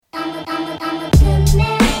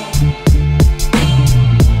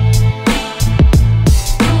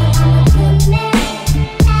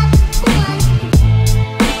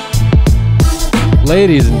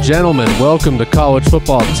Ladies and gentlemen, welcome to College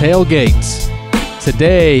Football Tailgates.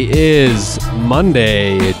 Today is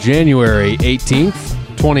Monday, January 18th,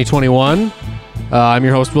 2021. I'm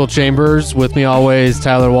your host, Will Chambers. With me always,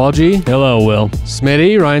 Tyler Walgie. Hello, Will.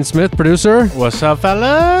 Smitty, Ryan Smith, producer. What's up,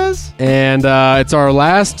 fellas? And it's our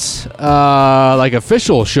last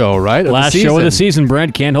official show, right? Last show of the season,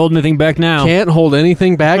 Brent. Can't hold anything back now. Can't hold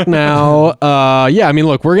anything back now.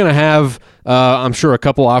 Look, we're going to have, I'm sure, a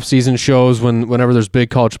couple off-season shows whenever there's big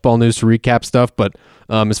college football news to recap stuff. But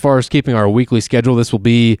as far as keeping our weekly schedule, this will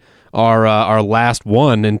be our last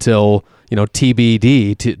one until,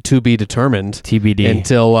 TBD, to be determined. TBD.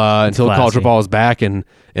 Until college football is back in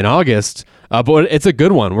August. But it's a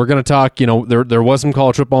good one. We're going to talk, there was some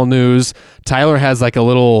college football news. Tyler has like a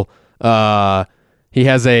little... he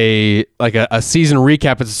has a season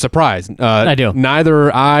recap. It's a surprise. I do.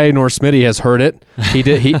 Neither I nor Smitty has heard it. He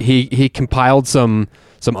did. He compiled some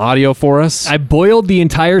audio for us. I boiled the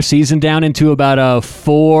entire season down into about a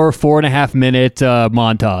 4.5 minute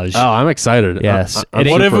montage. Oh, I'm excited. Yes.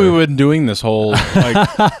 What have we been doing this whole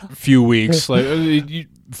few weeks?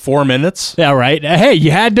 4 minutes? Yeah, right. Hey, you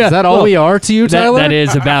had to. Is that all we are to you, Tyler? That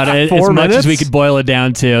is about it. 4 as much minutes? as we could boil it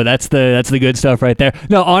down to. That's the good stuff right there.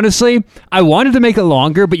 No, honestly, I wanted to make it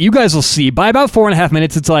longer, but you guys will see. By about 4.5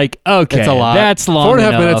 minutes, it's like, okay, it's a lot. That's long 4.5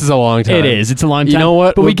 enough. minutes is a long time. It is. It's a long time. You know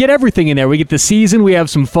what? But we get everything in there. We get the season. We have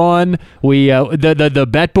some fun. We the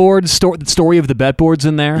bet board story of the bet board's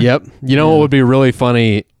in there. Yep. You know what would be really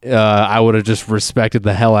funny? I would have just respected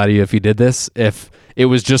the hell out of you if you did this. If it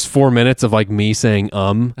was just 4 minutes of me saying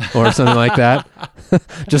or something like that,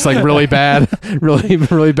 just really bad,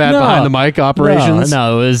 really bad behind the mic operations.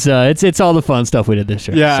 No, it was it's all the fun stuff we did this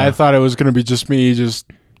year. Yeah, so. I thought it was going to be just me just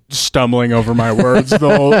stumbling over my words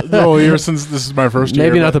the whole year since this is my first year.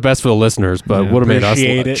 Maybe not the best for the listeners, but would have made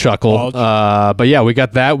us chuckle. But yeah, we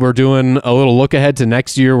got that. We're doing a little look ahead to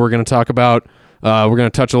next year. We're going to talk about. We're going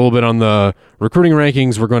to touch a little bit on the recruiting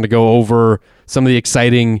rankings. We're going to go over some of the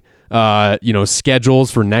exciting.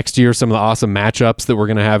 Schedules for next year, some of the awesome matchups that we're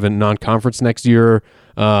going to have in non-conference next year.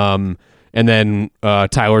 And then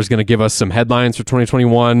Tyler's going to give us some headlines for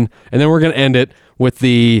 2021. And then we're going to end it with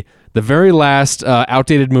the very last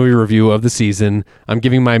outdated movie review of the season. I'm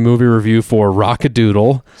giving my movie review for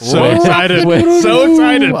Rock-a-Doodle. So excited. So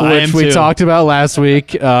excited. Which we talked about last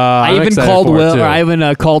week. I even called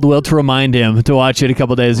Will to remind him to watch it a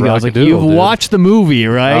couple days ago. I was like, you've watched the movie,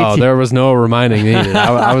 right? Oh, there was no reminding needed.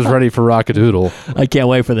 I was ready for Rock-a-Doodle. I can't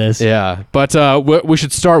wait for this. Yeah. But what we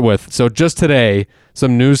should start with, so just today,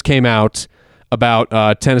 some news came out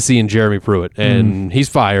about Tennessee and Jeremy Pruitt, and he's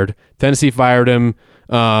fired. Tennessee fired him.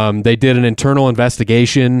 They did an internal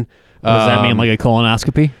investigation. Does that mean like a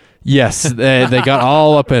colonoscopy? Yes, they got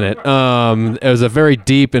all up in it. It was a very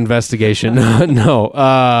deep investigation.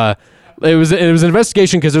 No, it was an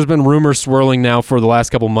investigation because there's been rumors swirling now for the last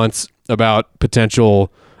couple months about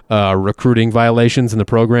potential recruiting violations in the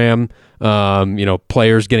program.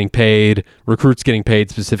 Players getting paid, recruits getting paid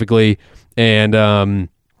specifically, and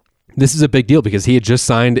this is a big deal because he had just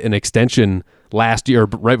signed an extension last year,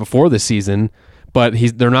 right before this season. But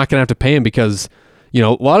they're not going to have to pay him because, a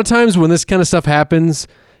lot of times when this kind of stuff happens,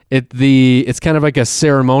 it's kind of like a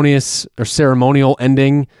ceremonial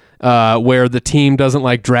ending where the team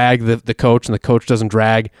doesn't drag the coach and the coach doesn't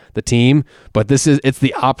drag the team. But it's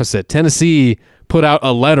the opposite. Tennessee put out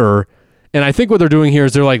a letter, and I think what they're doing here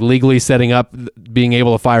is they're legally setting up being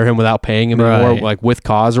able to fire him without paying him anymore, with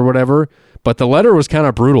cause or whatever. But the letter was kind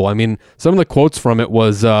of brutal. I mean, some of the quotes from it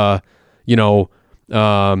was,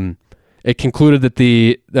 it concluded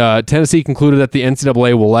that Tennessee concluded that the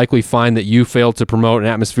NCAA will likely find that you failed to promote an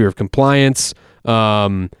atmosphere of compliance.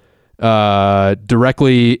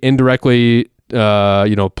 Directly, indirectly,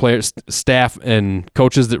 players, staff, and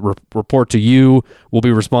coaches that report to you will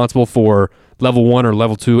be responsible for level 1 or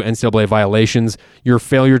level 2 NCAA violations. Your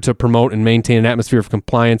failure to promote and maintain an atmosphere of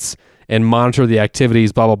compliance and monitor the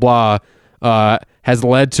activities, blah blah blah. Has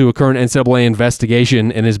led to a current NCAA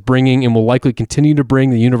investigation and is bringing and will likely continue to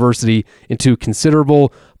bring the university into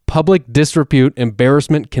considerable public disrepute,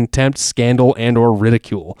 embarrassment, contempt, scandal, and or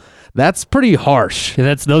ridicule. That's pretty harsh.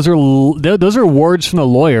 Yeah, those are words from the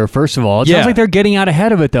lawyer, first of all. It sounds like they're getting out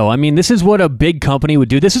ahead of it, though. I mean, this is what a big company would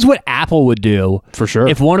do. This is what Apple would do. For sure.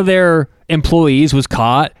 If one of their employees was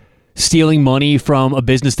caught stealing money from a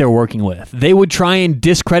business they're working with, they would try and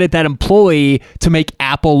discredit that employee to make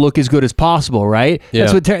Apple look as good as possible, right? Yeah.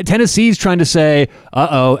 That's what Tennessee's trying to say.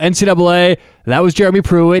 NCAA, that was Jeremy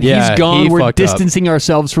Pruitt. Yeah, he's gone. We're distancing up.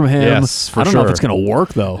 Ourselves from him. Yes, for I don't know if it's going to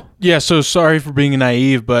work, though. Yeah, so sorry for being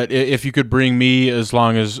naive, but if you could bring me as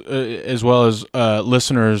well as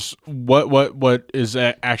listeners, what is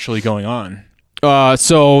actually going on?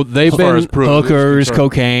 So they've As far as been Pruitt is Hookers, concerned.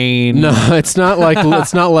 cocaine. no, it's not like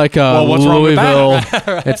What's wrong with Louisville.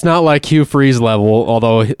 that? It's not like Hugh Freeze level,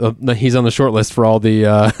 although he's on the short list for all the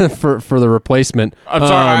for the replacement. I'm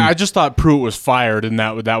sorry, I just thought Pruitt was fired, and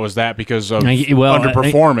that was that because of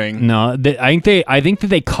underperforming. I think that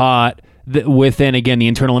they caught within again the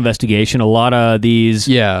internal investigation a lot of these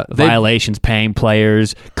violations, paying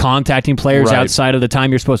players, contacting players Right. outside of the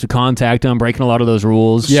time you're supposed to contact them, breaking a lot of those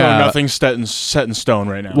rules. So Yeah. nothing's set in stone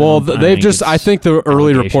right now. Well, I I think the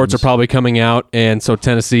early reports are allegations. probably coming out, and so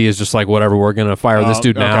Tennessee is just like, whatever, we're going to fire this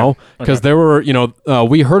dude okay. now. Because there were,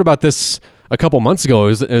 we heard about this a couple months ago. It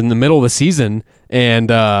was in the middle of the season,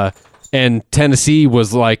 and Tennessee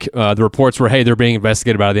was like, the reports were, hey, they're being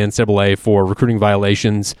investigated by the NCAA for recruiting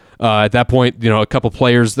violations. At that point, a couple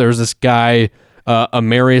players, there's this guy,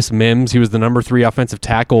 Amarius Mims. He was the number 3 offensive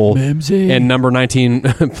tackle and number 19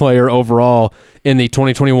 player overall in the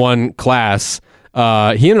 2021 class. He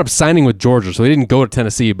ended up signing with Georgia, so he didn't go to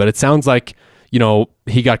Tennessee, but it sounds like,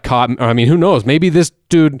 he got caught. I mean, who knows? Maybe this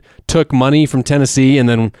dude took money from Tennessee and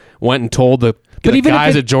then went and told the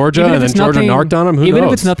guys at Georgia, and then Georgia narked on him. Who even knows?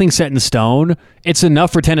 if it's nothing set in stone, it's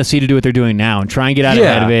enough for Tennessee to do what they're doing now and try and get out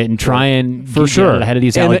ahead of it and try and for get sure out ahead of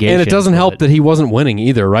these and allegations. it doesn't help but- that he wasn't winning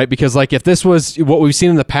either, right? Because like if this was what we've seen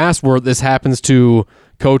in the past, where this happens to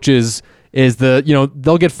coaches, is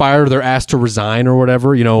they'll get fired or they're asked to resign or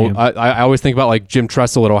whatever. I always think about like Jim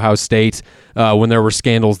Tressel at Ohio State when there were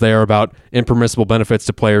scandals there about impermissible benefits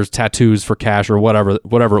to players, tattoos for cash or whatever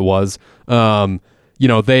it was.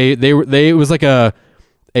 It was like a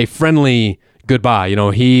friendly goodbye.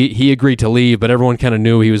 He agreed to leave, but everyone kind of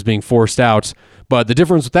knew he was being forced out. But the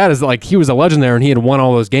difference with that is that, like, he was a legend there and he had won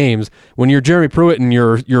all those games. When you're Jeremy Pruitt and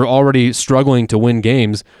you're already struggling to win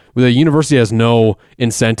games, the university has no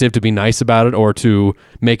incentive to be nice about it or to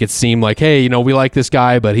make it seem like, hey, we like this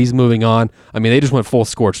guy, but he's moving on. I mean, they just went full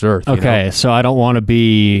scorched earth. Okay, so I don't want to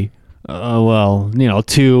be,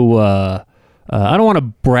 too. I don't want to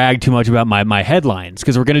brag too much about my headlines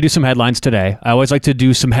because we're going to do some headlines today. I always like to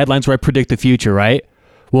do some headlines where I predict the future, right?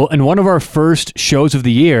 Well, in one of our first shows of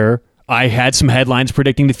the year, I had some headlines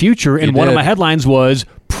predicting the future, and one of my headlines was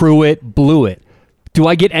Pruitt blew it. Do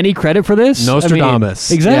I get any credit for this?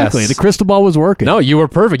 Nostradamus. Exactly. Yes. The crystal ball was working. No, you were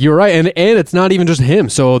perfect. You were right. And it's not even just him.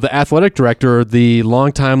 So the athletic director, the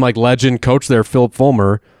longtime legend coach there, Philip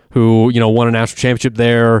Fulmer, who, won a national championship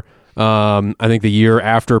there, I think the year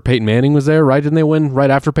after Peyton Manning was there, right? Didn't they win right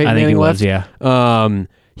after Peyton Manning left? I think it was,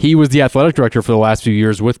 yeah. He was the athletic director for the last few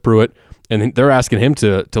years with Pruitt, and they're asking him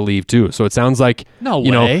to leave too. So it sounds like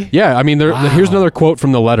way. Yeah, I mean, here's another quote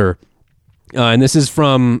from the letter, and this is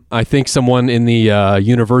from I think someone in the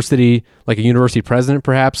university, like a university president,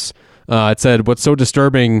 perhaps. It said, "What's so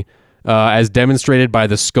disturbing, as demonstrated by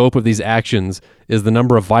the scope of these actions, is the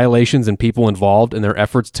number of violations and people involved in their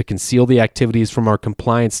efforts to conceal the activities from our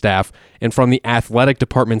compliance staff and from the athletic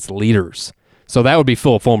department's leaders." So that would be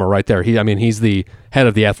Philip Fulmer right there. He's the head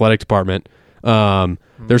of the athletic department.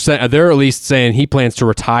 They're at least saying he plans to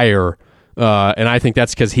retire, and I think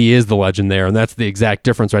that's because he is the legend there, and that's the exact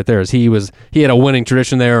difference right there. Is he had a winning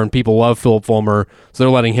tradition there, and people love Philip Fulmer, so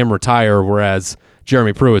they're letting him retire, whereas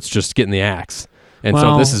Jeremy Pruitt's just getting the axe. And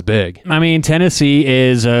so this is big. I mean, Tennessee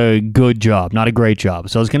is a good job, not a great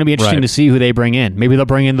job. So it's going to be interesting Right. to see who they bring in. Maybe they'll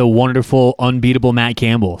bring in the wonderful, unbeatable Matt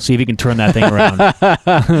Campbell. See if he can turn that thing around.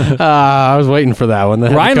 I was waiting for that one. That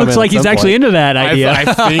had to Ryan come looks in like at he's some actually point. into that idea.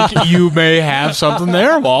 I think you may have something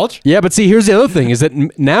there, Walsh. Yeah, but see, here's the other thing: is that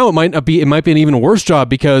now it might be an even worse job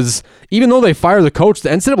because even though they fire the coach, the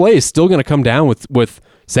NCAA is still going to come down with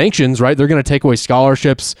sanctions, right? They're going to take away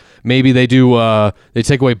scholarships. Maybe they do. They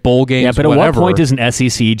take away bowl games. Yeah, but whatever. at what point does an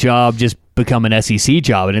SEC job just become an SEC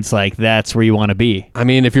job? And it's like, that's where you want to be. I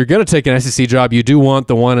mean, if you're going to take an SEC job, you do want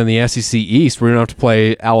the one in the SEC East where you don't have to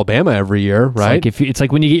play Alabama every year, right? It's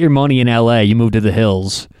like when you get your money in LA, you move to the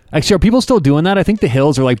hills. Actually, are people still doing that? I think the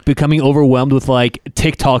hills are like becoming overwhelmed with like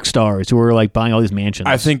TikTok stars who are like buying all these mansions.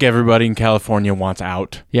 I think everybody in California wants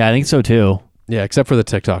out. Yeah, I think so too. Yeah, except for the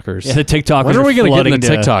TikTokers. Yeah, the TikTokers. When are we going to get in the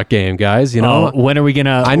TikTok game, guys? When are we going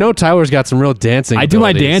to? I know Tyler's got some real dancing. I do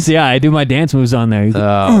my abilities. dance. Yeah, I do my dance moves on there. He's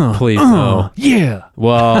like, Please no. yeah.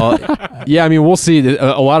 Well, yeah, I mean, we'll see.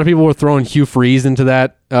 A lot of people were throwing Hugh Freeze into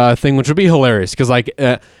that thing, which would be hilarious because, like,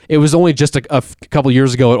 it was only just a couple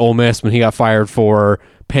years ago at Ole Miss when he got fired for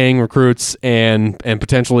paying recruits and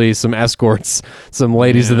potentially some escorts, some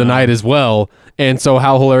ladies of the night as well. And so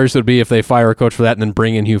how hilarious would it be if they fire a coach for that and then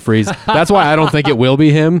bring in Hugh Freeze? That's why I don't think it will be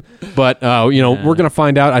him. But, we're going to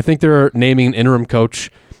find out. I think they're naming an interim coach,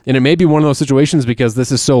 and it may be one of those situations because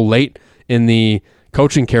this is so late in the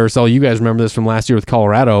coaching carousel. You guys remember this from last year with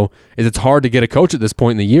Colorado. Is it's hard to get a coach at this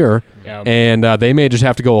point in the year, and they may just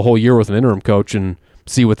have to go a whole year with an interim coach and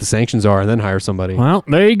see what the sanctions are, and then hire somebody. Well,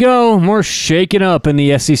 there you go. More shaking up in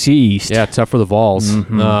the SEC East. Yeah, tough for the Vols.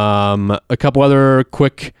 A couple other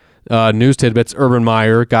quick news tidbits. Urban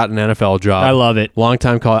Meyer got an NFL job. I love it. Long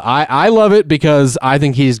time call. I love it because I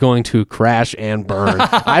think he's going to crash and burn.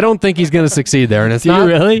 I don't think he's going to succeed there. And it's Do you not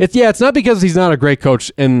really? It's not because he's not a great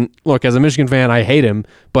coach. And look, as a Michigan fan, I hate him,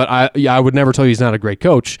 but I would never tell you he's not a great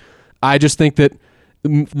coach. I just think that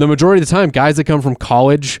the majority of the time, guys that come from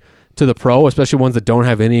college to the pro, especially ones that don't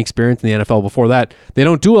have any experience in the NFL before that, they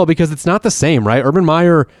don't do well because it's not the same, right? Urban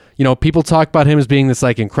Meyer, people talk about him as being this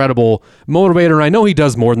like incredible motivator, and I know he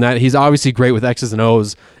does more than that. He's obviously great with X's and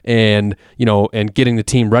O's and and getting the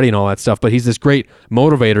team ready and all that stuff, but he's this great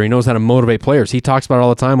motivator. He knows how to motivate players. He talks about it all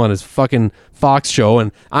the time on his fucking Fox show,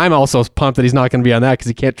 and I'm also pumped that he's not going to be on that because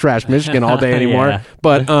he can't trash Michigan all day anymore. Yeah.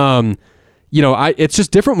 But it's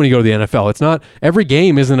just different when you go to the NFL. It's not every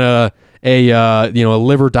game isn't a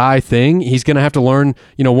live or die thing. He's going to have to learn,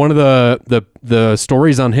 one of the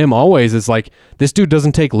stories on him always is like, this dude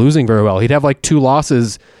doesn't take losing very well. He'd have like 2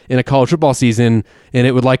 losses in a college football season and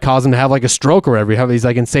it would like cause him to have like a stroke or whatever. Have these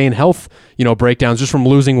like insane health, breakdowns just from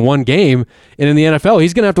losing one game. And in the NFL,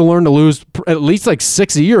 he's going to have to learn to lose at least like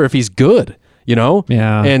 6 a year if he's good,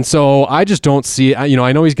 Yeah. And so I just don't see, I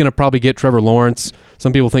know he's going to probably get Trevor Lawrence.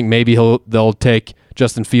 Some people think maybe they'll take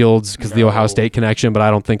Justin Fields because of the Ohio State connection, but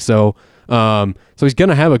I don't think so. So he's going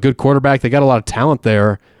to have a good quarterback. They got a lot of talent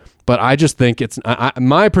there, but I just think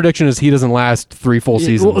my prediction is he doesn't last 3 full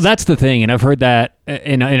seasons. Well, that's the thing, and I've heard that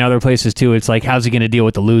in other places too. It's like, how's he going to deal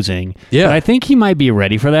with the losing? Yeah. But I think he might be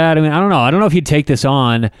ready for that. I mean, I don't know. I don't know if he'd take this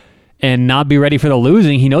on and not be ready for the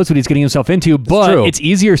losing. He knows what he's getting himself into, but it's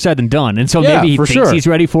easier said than done. And so maybe he thinks he's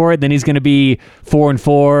ready for it. Then he's going to be 4-4,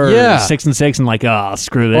 or 6-6, and like,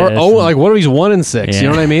 screw this. Or like, what if he's 1-6? You know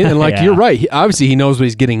what I mean? And like, you're right. Obviously, he knows what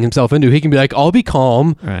he's getting himself into. He can be like, I'll be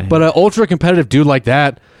calm. Right. But an ultra competitive dude like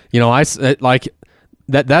that, it's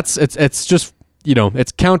just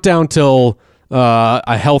it's countdown till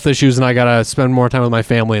I health issues and I gotta spend more time with my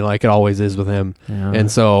family, like it always is with him. Yeah. And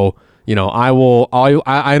so. I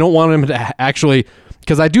don't want him to actually,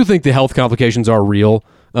 because I do think the health complications are real.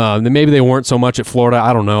 Maybe they weren't so much at Florida,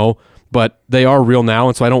 I don't know, but they are real now.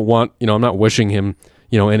 And so I don't want, I'm not wishing him,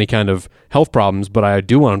 any kind of health problems, but I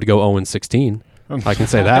do want him to go 0-16. I can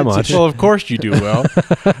say that much. Well, of course you do, Will.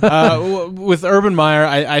 With Urban Meyer,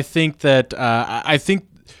 I think that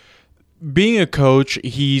being a coach,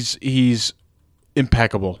 he's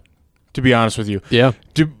impeccable, to be honest with you. Yeah.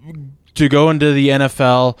 To go into the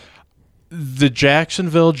NFL, the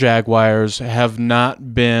Jacksonville Jaguars have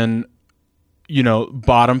not been,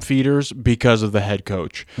 bottom feeders because of the head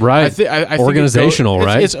coach. Right. I think organizational,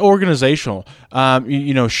 right? It's organizational.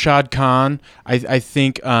 Shad Khan, I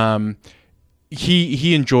think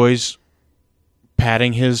he enjoys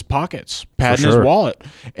padding his pockets, padding his wallet,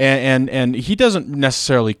 and he doesn't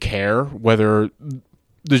necessarily care whether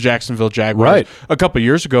the Jacksonville Jaguars. Right. A couple of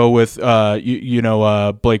years ago with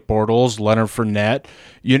Blake Bortles, Leonard Fournette,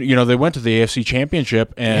 they went to the AFC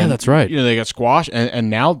Championship and that's right. They got squashed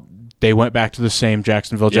and now they went back to the same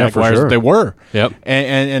Jacksonville Yeah, for Jaguars sure. that they were. Yep.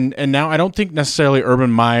 And now I don't think necessarily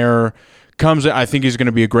Urban Meyer comes. I think he's going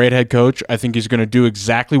to be a great head coach. I think he's going to do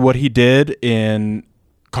exactly what he did in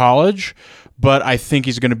college, but I think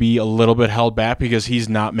he's going to be a little bit held back because he's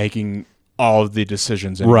not making all of the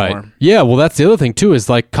decisions anymore. Right. Yeah, well, that's the other thing too, is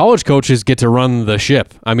like college coaches get to run the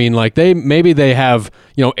ship. I mean, like they have,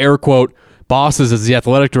 air quote bosses as the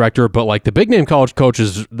athletic director, but like the big name college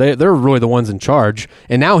coaches, they're really the ones in charge.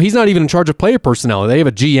 And now he's not even in charge of player personnel. They have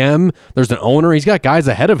a GM, there's an owner, he's got guys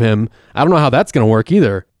ahead of him. I don't know how that's going to work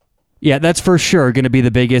either. Yeah, that's for sure going to be the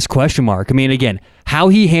biggest question mark. I mean, again, how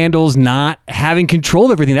he handles not having control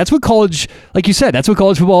of everything. That's what college, like you said, that's what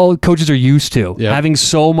college football coaches are used to, having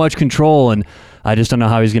so much control. And I just don't know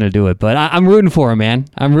how he's going to do it. But I'm rooting for him, man.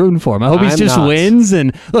 I'm rooting for him. I hope he just wins.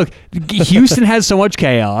 And look, Houston has so much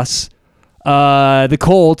chaos. The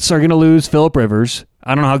Colts are going to lose Phillip Rivers.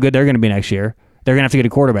 I don't know how good they're going to be next year. They're going to have to get a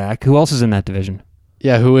quarterback. Who else is in that division?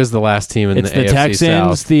 Yeah, who is the last team in the AFC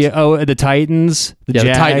Texans, South? the Titans, the Jags,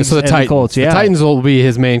 the Titans. So the Titans. The Colts. Yeah, the Titans will be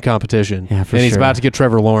his main competition. Yeah, for and he's sure. about to get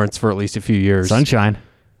Trevor Lawrence for at least a few years. Sunshine.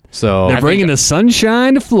 So they're bringing the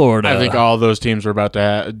sunshine to Florida. I think all those teams are about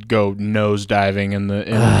to go nose diving in the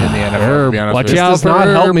NFL. To be honest Watch with you. out does for not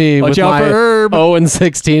Herb. help me Watch with out my for Herb.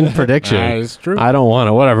 0-16 prediction. That is true. I don't want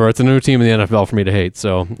it. Whatever. It's a new team in the NFL for me to hate.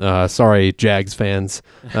 So sorry, Jags fans,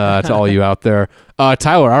 to all you out there.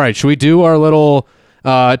 Tyler, all right, should we do our little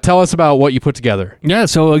Tell us about what you put together. Yeah,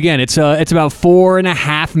 so again, it's about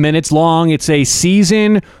 4.5 minutes long. It's a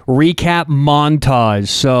season recap montage.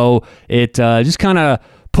 So it just kind of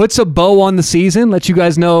puts a bow on the season, lets you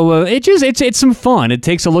guys know it's some fun. It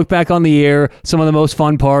takes a look back on the year, some of the most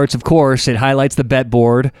fun parts. Of course, it highlights the bet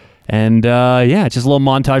board, and it's just a little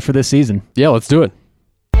montage for this season. Yeah, let's do it.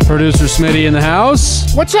 Producer Smitty in the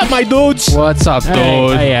house. What's up, my dudes? What's up, dude?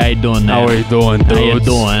 Hey, how you doing there? How are you doing, dude? How you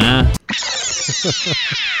doing, huh?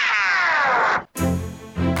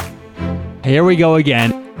 Here we go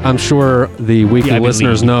again. I'm sure the weekly Ivy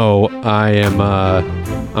listeners League. know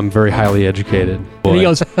I'm very highly educated. And he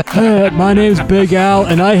goes, "Hey, my name's Big Al,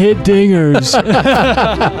 and I hit dingers."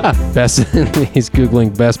 He's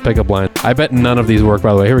Googling best pickup line. I bet none of these work,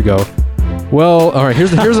 by the way. Here we go. Well, all right,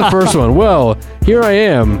 here's the first one. Well, here I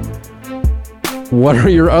am. What are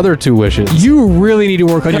your other two wishes? You really need to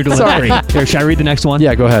work on your delivery. Here, should I read the next one?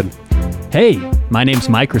 Yeah, go ahead. Hey, my name's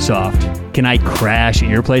Microsoft. Can I crash at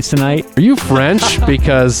your place tonight? Are you French?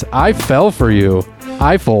 Because I fell for you.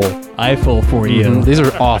 Eiffel. Eiffel for you. Mhm. These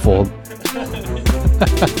are awful.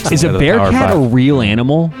 Is a the bear Power cat a Five. real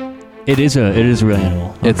animal? It is a real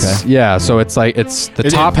animal. It's so it's the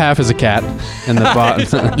top half is a cat and the bottom.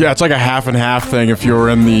 Yeah, it's like a half and half thing if you're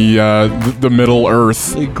in the Middle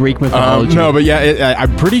Earth. Okay. Greek mythology. No, but yeah,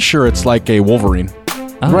 I'm pretty sure it's like a Wolverine.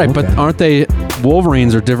 Oh, Right, okay. but aren't they?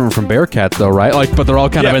 Wolverines are different from bear cats, though, right? Like, but they're all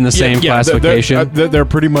kind of in the same classification. They're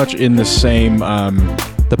pretty much in the same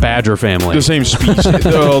the badger family. the same species,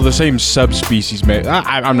 the same subspecies.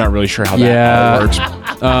 I'm not really sure how that all works.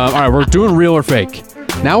 All right, we're doing real or fake.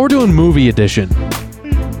 Now we're doing movie edition.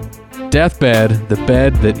 Deathbed, the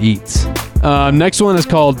bed that eats. Next one is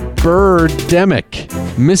called Birdemic.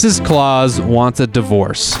 Mrs. Claus wants a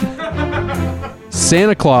divorce.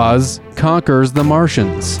 Santa Claus conquers the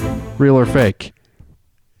Martians. Real or fake?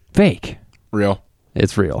 Fake. Real.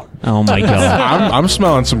 It's real. Oh my god. I'm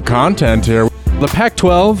smelling some content here. The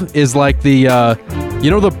Pac-12 is like the,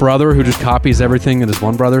 the brother who just copies everything that his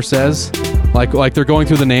one brother says? Like they're going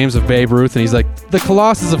through the names of Babe Ruth, and he's like, the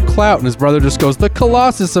Colossus of Clout, and his brother just goes, the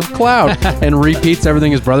Colossus of Clout, and repeats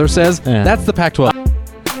everything his brother says. Yeah. That's the Pac-12.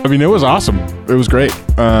 I mean, it was awesome. It was great.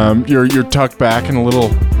 You're tucked back in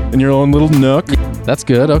your own little nook. That's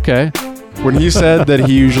good, okay. When he said that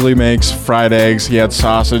he usually makes fried eggs, he had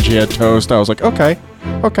sausage, he had toast. I was like, okay.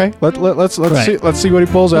 Let's see what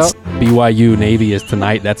he pulls out. BYU Navy is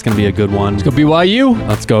tonight. That's going to be a good one. Go BYU.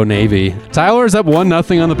 Let's go Navy. Tyler is up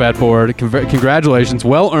 1-0 on the bet board. Congratulations.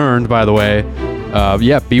 Well earned, by the way.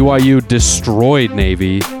 BYU destroyed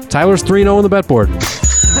Navy. Tyler's 3-0 on the bet board.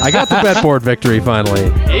 I got the bet board victory finally.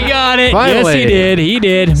 He got it. Finally. Yes, he did. He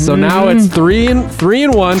did. So now it's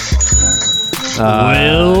 3-1.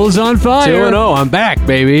 Will's on fire. 2-0. I'm back,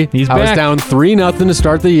 baby. He's I was back. down 3-0 to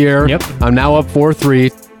start the year. Yep. I'm now up 4-3.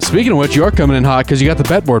 Speaking of which, you're coming in hot because you got the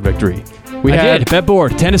bet board victory. We I had did. Bet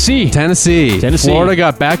board. Tennessee. Tennessee. Florida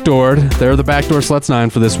got backdoored. They're the backdoor sluts 9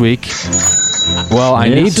 for this week. Well,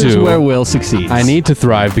 This is where Will succeeds. I need to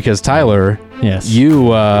thrive because Tyler, Yes. you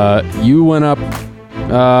went up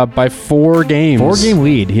by 4 games. 4-game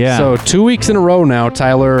lead. Yeah. So 2 weeks in a row now,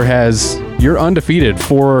 Tyler you're undefeated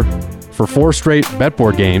for 4 straight bet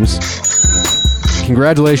board games.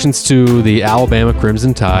 Congratulations to the Alabama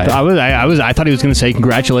Crimson Tide. I thought he was going to say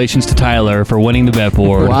congratulations to Tyler for winning the bet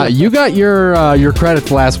board. Well, you got your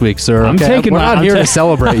credits last week, sir. I'm okay? taking We're my- not I'm here ta- to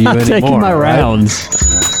celebrate you I'm anymore. taking my all right? rounds.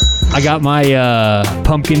 I got my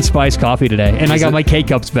pumpkin spice coffee today, and I got my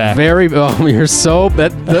K-Cups back. You're so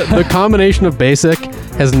the combination of basic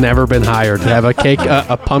has never been higher to have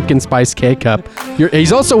a pumpkin spice K-Cup.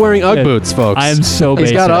 He's also wearing UGG boots, folks. I am so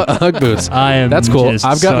He's basic. got UGG boots. I am. That's cool. just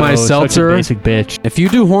I've got my such a seltzer. basic bitch. If you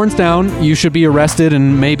do horns down, you should be arrested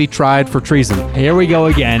and maybe tried for treason. Here we go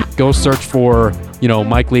again. Go search for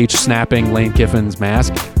Mike Leach snapping Lane Kiffin's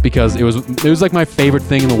mask because it was like my favorite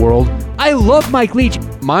thing in the world. I love Mike Leach.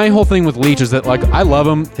 My whole thing with Leach is that I love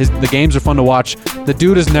him. The games are fun to watch. The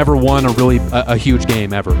dude has never won a huge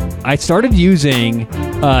game ever. I started using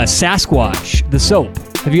Sasquatch, the soap.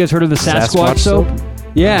 Have you guys heard of the Sasquatch, Sasquatch soap?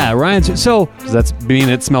 Yeah, Ryan's. So Does that mean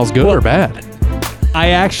it smells good or bad?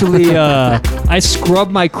 I actually I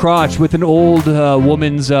scrubbed my crotch with an old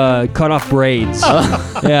woman's cut off braids.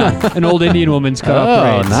 Yeah, an old Indian woman's cut off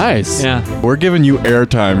braids. Oh, nice. Yeah. We're giving you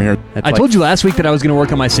airtime here. I told you last week that I was going to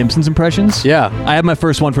work on my Simpsons impressions. Yeah. I have my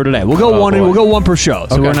first one for today. We'll go one. boy. We'll go one per show.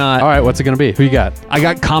 So we're not. All right, what's it going to be? Who you got? I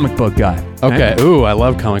got comic book guy. Okay. Ooh, I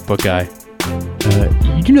love comic book guy.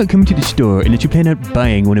 You do not come to the store unless you plan on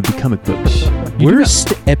buying one of the comic books.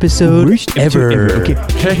 Worst episode ever. Okay.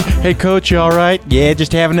 Hey, coach, you all right? Yeah,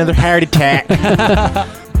 just have another heart attack.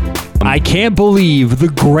 I can't believe the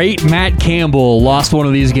great Matt Campbell lost one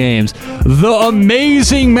of these games. The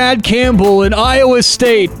amazing Matt Campbell in Iowa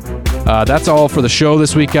State. That's all for the show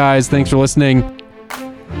this week, guys. Thanks for listening.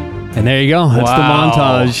 And there you go. That's the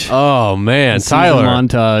montage. Oh, man. That's Tyler. the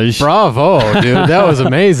montage. Bravo, dude. That was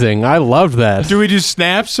amazing. I loved that. Do we do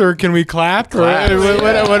snaps or can we clap? What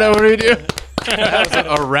do we do?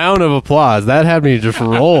 A round of applause. That had me just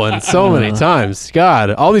rolling so many times.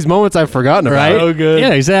 God, all these moments I've forgotten about. Right? So good.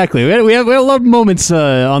 Yeah, exactly. We have a lot of moments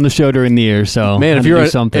on the show during the year. So Man, had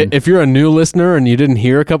to do if you're a new listener and you didn't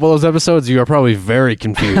hear a couple of those episodes, you are probably very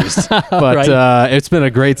confused. But it's been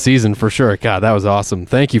a great season for sure. God, that was awesome.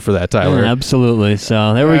 Thank you for that, Tyler. Yeah, absolutely.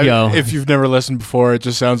 So there we go. If you've never listened before, it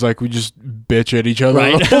just sounds like we just bitch at each other.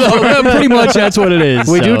 Right. Pretty much that's what it is.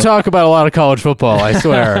 We do talk about a lot of college football, I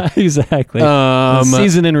swear. Exactly.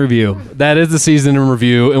 Season in review. That is the season in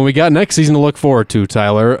review, and we got next season to look forward to,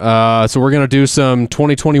 Tyler. So we're going to do some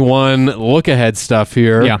 2021 look-ahead stuff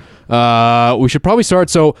here. Yeah. We should probably start.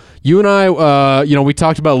 So you and I, we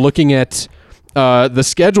talked about looking at the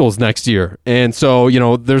schedules next year. And so,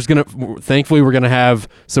 thankfully we're going to have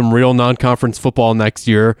some real non-conference football next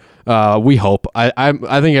year. We hope. I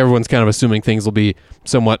think everyone's kind of assuming things will be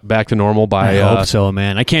somewhat back to normal by I hope so,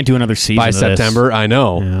 man. I can't do another season by of September. This. I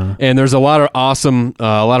know. Yeah. And there's a lot of awesome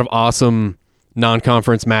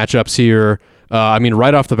non-conference matchups here.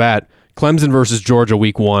 Right off the bat, Clemson versus Georgia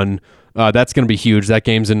week 1. That's going to be huge. That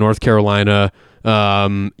game's in North Carolina.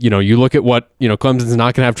 You look at what, Clemson's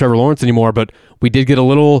not going to have Trevor Lawrence anymore, but we did get a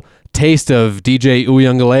little taste of DJ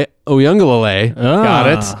Uyunglele. Got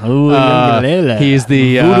it. Uyunglele. He's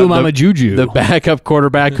the Voodoo Mama Juju. the backup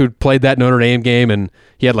quarterback who played that Notre Dame game, and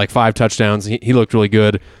he had like 5 touchdowns. He looked really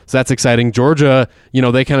good. So that's exciting. Georgia,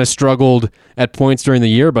 they kind of struggled at points during the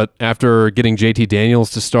year, but after getting JT Daniels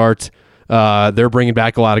to start, they're bringing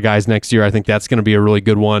back a lot of guys next year. I think that's going to be a really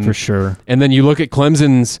good one. For sure. And then you look at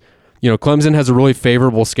Clemson's, Clemson has a really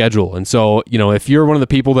favorable schedule. And so, if you're one of the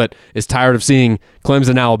people that is tired of seeing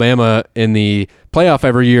Clemson, Alabama in the playoff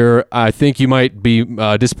every year, I think you might be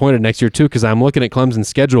disappointed next year too, because I'm looking at Clemson's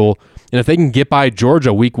schedule. And if they can get by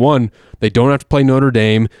Georgia week 1, they don't have to play Notre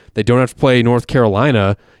Dame. They don't have to play North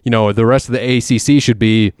Carolina. The rest of the ACC should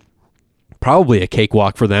be probably a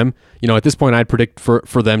cakewalk for them. At this point, I'd predict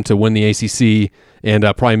for them to win the ACC and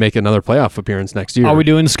probably make another playoff appearance next year. Are we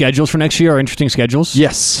doing schedules for next year? Or interesting schedules?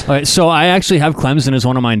 Yes. All right, so I actually have Clemson as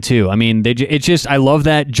one of mine too. I mean, I love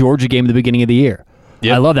that Georgia game at the beginning of the year.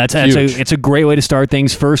 Yep. I love that. It's a great way to start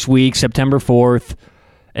things. First week, September 4th,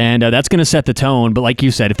 and that's going to set the tone. But like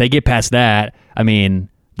you said, if they get past that,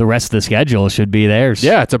 the rest of the schedule should be theirs.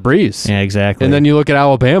 Yeah, it's a breeze. Yeah, exactly. And then you look at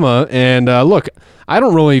Alabama, and look, I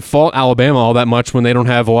don't really fault Alabama all that much when they don't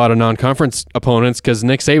have a lot of non-conference opponents, because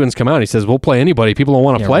Nick Saban's come out. He says, we'll play anybody. People don't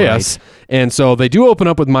want to play us. And so they do open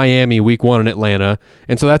up with Miami week 1 in Atlanta,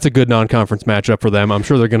 and so that's a good non-conference matchup for them. I'm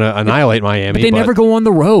sure they're going to annihilate Miami. But they never go on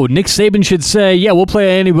the road. Nick Saban should say, yeah, we'll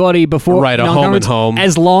play anybody before. Right, a home and home.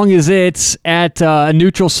 As long as it's at a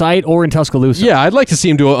neutral site or in Tuscaloosa. Yeah, I'd like to see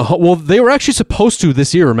him do well, they were actually supposed to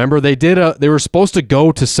this year, remember? They were supposed to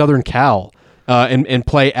go to Southern Cal. And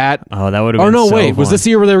play at. Oh, that would have been. Wait, was this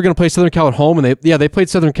the year where they were going to play Southern Cal at home? And they played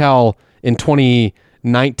Southern Cal in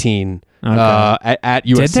 2019 at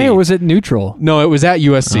USC. Did they, or was it neutral? No, it was at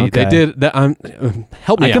USC. Okay. They did that.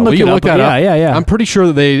 Help me I out. can look Will you it up, look that but up? yeah. I'm pretty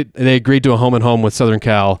sure that they agreed to a home and home with Southern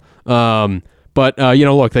Cal. But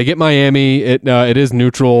look, they get Miami. It is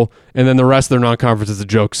neutral, and then the rest of their non-conference is a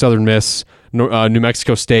joke. Southern Miss, New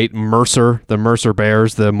Mexico State, Mercer, the Mercer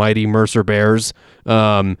Bears, the mighty Mercer Bears.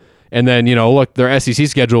 And then, look, their SEC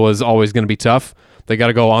schedule is always going to be tough. They got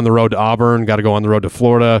to go on the road to Auburn, got to go on the road to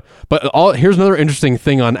Florida. But here's another interesting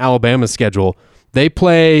thing on Alabama's schedule. They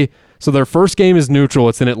play, so their first game is neutral.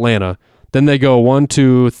 It's in Atlanta. Then they go 1,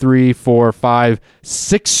 2, 3, 4, 5,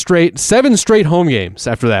 7 straight home games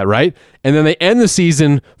after that, right? And then they end the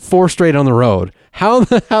season 4 straight on the road. How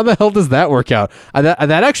the hell does that work out?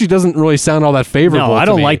 That actually doesn't really sound all that favorable. No, I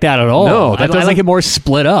don't like that at all. No, I like it more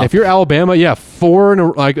split up. If you're Alabama,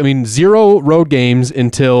 0 road games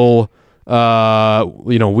until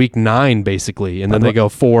week 9 basically, and then they go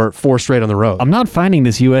four straight on the road. I'm not finding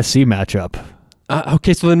this USC matchup.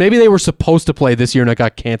 Okay, so then maybe they were supposed to play this year and it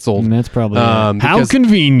got canceled. That's probably it. How because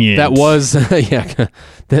convenient. That was,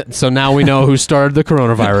 so now we know who started the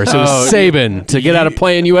coronavirus. It was Saban to get out of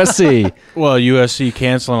playing USC. Well, USC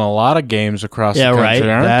canceling a lot of games across the country, right.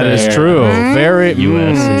 aren't That they? is true. Very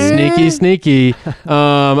USC. sneaky.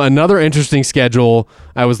 Another interesting schedule.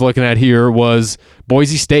 I was looking at here was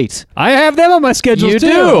Boise State. I have them on my schedule You too.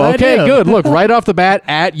 do? I Okay, do. good. Look, right off the bat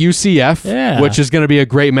at UCF, Yeah. which is going to be a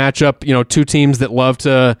great matchup. Two teams that love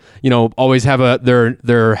to, always have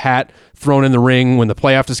their hat thrown in the ring when the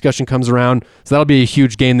playoff discussion comes around. So that'll be a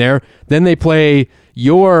huge game there. Then they play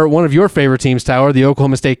one of your favorite teams, Tyler, the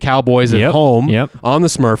Oklahoma State Cowboys at home on the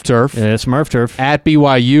Smurf turf. Yeah, Smurf turf. At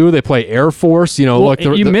BYU, they play Air Force. Look,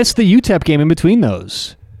 you missed the UTEP game in between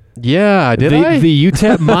those. Yeah, did I? The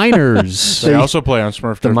UTEP Miners. They also play on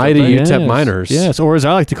Smurf. The mighty UTEP Miners. Yes, or as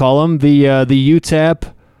I like to call them, the UTEP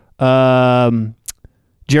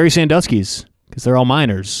Jerry Sandusky's, because they're all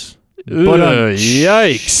miners.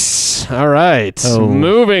 Yikes. All right. Oh.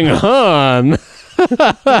 Moving on.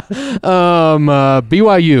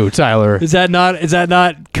 BYU, Tyler. Is that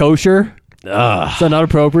not kosher? Is that not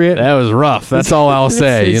appropriate? That was rough. That's all I'll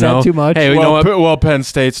say. Is that too much? Hey, you know what? Well, Penn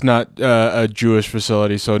State's not a Jewish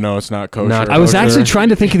facility, so no, it's not kosher. Not I was kosher. actually trying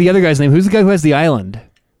to think of the other guy's name. Who's the guy who has the island?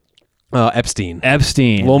 Epstein. A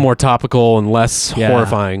Epstein. little more topical and less Yeah.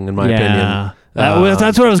 horrifying, in my opinion.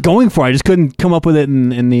 That's what I was going for. I just couldn't come up with it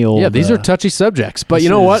in the old. Yeah, these are touchy subjects. But this you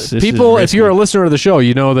know what? is- this People, is if you're a risky. listener of the show,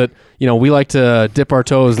 you know that we like to dip our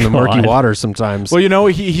toes in the murky God. waters sometimes. Well,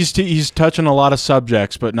 he's touching a lot of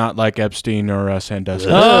subjects, but not like Epstein or Sandusky.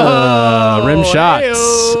 Rim shots.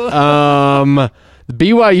 The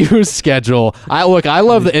BYU's schedule. I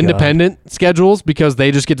love the independent schedules because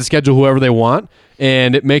they just get to schedule whoever they want,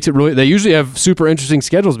 and it makes it really. They usually have super interesting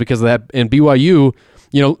schedules because of that. And BYU,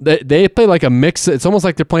 they play like a mix. It's almost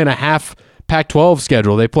like they're playing a half Pac-12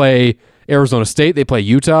 schedule. They play Arizona State, they play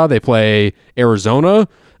Utah, they play Arizona,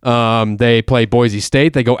 they play Boise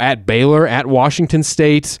State, they go at Baylor, at Washington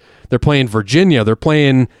State. They're playing Virginia. They're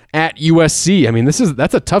playing at USC. I mean, that's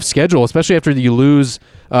a tough schedule, especially after you lose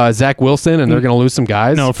Zach Wilson and they're going to lose some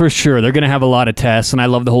guys. No, for sure. They're going to have a lot of tests, and I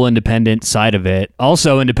love the whole independent side of it.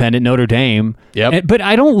 Also, independent Notre Dame. Yep. But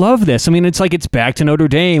I don't love this. I mean, it's like it's back to Notre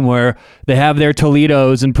Dame where they have their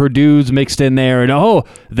Toledos and Purdue's mixed in there, and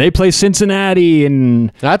they play Cincinnati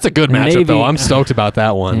and That's a good matchup, Navy. though. I'm stoked about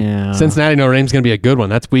that one. Yeah. Cincinnati Notre Dame's going to be a good one.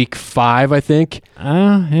 That's week 5, I think.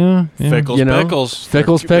 yeah. Pickles,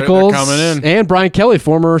 Pickles. They're coming in. And Brian Kelly,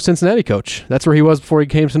 former Cincinnati coach. That's where he was before he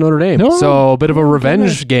came to Notre Dame. No. So a bit of a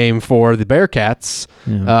revenge game for the Bearcats.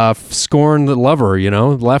 Scorned the lover,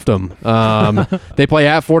 left them. They play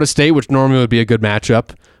at Florida State, which normally would be a good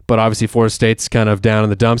matchup, but obviously Florida State's kind of down in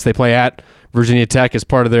the dumps. They play at Virginia Tech as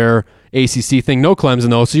part of their ACC thing. No Clemson,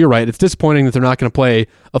 though, so you're right. It's disappointing that they're not going to play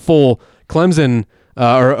a full Clemson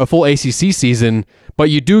or a full ACC season, but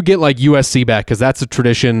you do get like USC back because that's a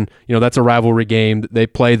tradition. That's a rivalry game. They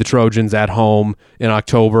play the Trojans at home in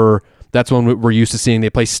October. That's when we're used to seeing. They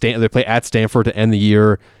play at Stanford to end the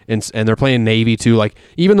year, and they're playing Navy too. Like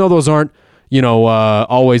even though those aren't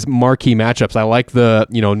always marquee matchups, I like the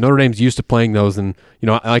Notre Dame's used to playing those, and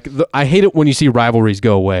I hate it when you see rivalries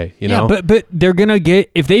go away. Yeah, but they're gonna get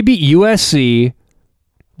if they beat USC.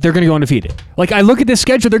 They're going to go undefeated. Like I look at this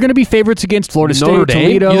schedule, they're going to be favorites against Florida State, Notre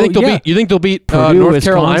Dame. Toledo. You think they'll beat Purdue, North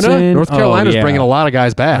Carolina? Wisconsin. North Carolina's yeah. bringing a lot of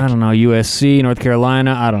guys back. I don't know. USC, North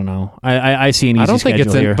Carolina. I don't know. I see an easy I don't think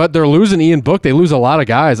schedule it's here. but they're losing Ian Book. They lose a lot of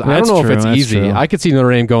guys. I That's don't know true, if it's that's easy. true. I could see Notre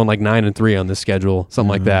Dame going like 9-3 on this schedule, something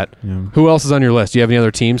like that. Who else is on your list? Do you have any other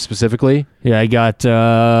teams specifically? Yeah, I got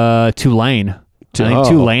Tulane. I think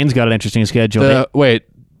Tulane's got an interesting schedule.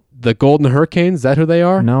 The Golden Hurricanes, is that who they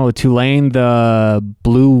are? No, Tulane, the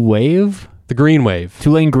Blue Wave? The Green Wave.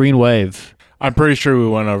 Tulane Green Wave. I'm pretty sure we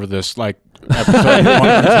went over this episode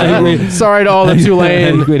 1. Sorry to all the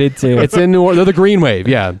Tulane. We did too. It's in New Orleans. They're the Green Wave.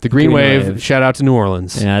 Yeah, the Green Green Wave. Wave. Shout out to New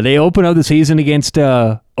Orleans. Yeah, they open up the season against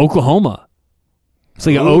Oklahoma. It's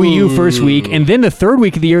like an OU first week, and then the third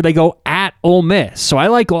week of the year they go at Ole Miss. So I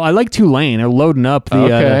like Tulane. They're loading up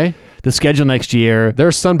the schedule next year. They're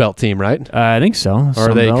a Sunbelt team, right? I think so. Or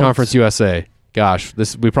are they Conference USA? Gosh,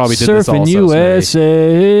 we probably did this Surfing also.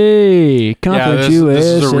 USA, Conference USA. This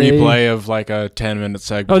is a replay of like a 10-minute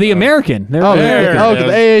segment. Oh, the American. They're Oh, American.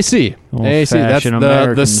 the AAC. AAC. That's Old-fashioned the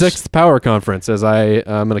Americans. sixth power conference, as I'm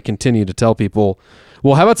going to continue to tell people.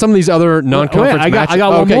 Well, how about some of these other non-conference I got matches?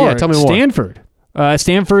 one Okay, more. yeah, tell me more. Stanford.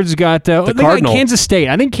 Stanford's got they got Cardinal. Kansas State.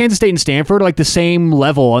 I think Kansas State and Stanford are like the same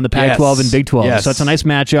level on the Pac-12 and Big 12. Yes. So it's a nice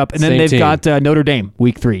matchup. And then Same they've team. got Notre Dame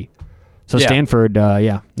week 3. So Yeah. Stanford, they're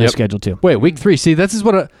Yep. scheduled too. Wait, week 3. See, this is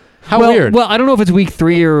what how well, weird. Well, I don't know if it's week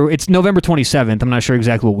 3 or it's November 27th. I'm not sure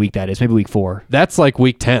exactly what week that is. Maybe week 4. That's like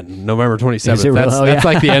week 10, November 27th. Is it really? That's, Oh, that's yeah.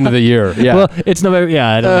 like the end of the year. Yeah. Well, it's November. Yeah,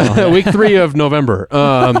 I don't know. Week 3 of November.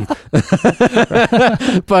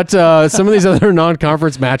 But some of these other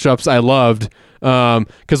non-conference matchups I loved.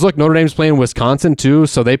 Because look, Notre Dame's playing Wisconsin too,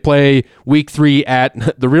 so they play week 3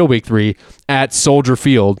 at the real week 3 at Soldier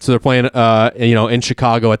Field. So they're playing, in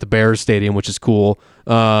Chicago at the Bears Stadium, which is cool.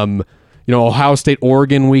 Ohio State,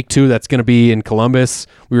 Oregon, week 2. That's going to be in Columbus.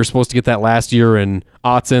 We were supposed to get that last year in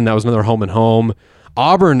Autzen. That was another home and home.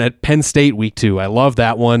 Auburn at Penn State, week 2. I love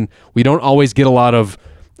that one. We don't always get a lot of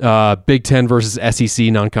Big Ten versus SEC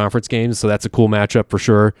non-conference games, so that's a cool matchup for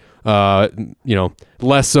sure.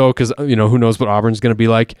 Less so because who knows what Auburn's going to be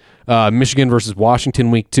like. Michigan versus Washington,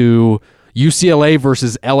 week 2. UCLA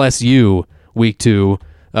versus LSU, week 2.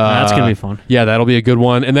 That's going to be fun. Yeah, that'll be a good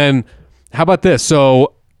one. And then how about this?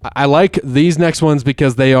 So I like these next ones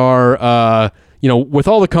because they are, with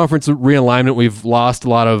all the conference realignment, we've lost a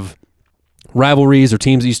lot of rivalries or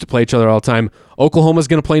teams that used to play each other all the time. Oklahoma's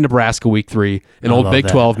going to play Nebraska week 3, an old Big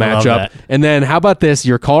 12 matchup. And then how about this?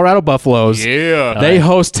 Your Colorado Buffaloes. Yeah. They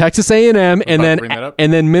host Texas A&M and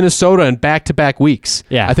then Minnesota in back-to-back weeks.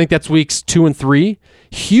 Yeah. I think that's weeks 2 and 3.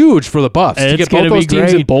 Huge for the Buffs to get both those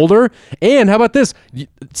teams in Boulder. And how about this?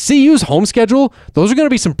 CU's home schedule, those are going to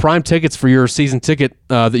be some prime tickets for your season ticket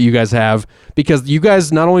that you guys have, because you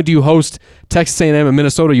guys, not only do you host Texas A&M and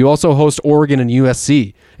Minnesota, you also host Oregon and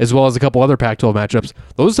USC, as well as a couple other Pac-12 matchups.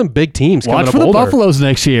 Those are some big teams coming up. Watch for the Buffaloes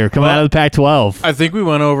next year coming out of the Pac-12. I think we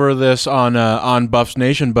went over this on Buffs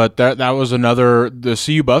Nation, but that was another. The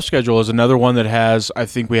CU Buff schedule is another one that has. I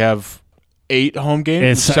think we have 8 home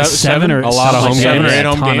games. It's seven or a lot of home games. 7 or 8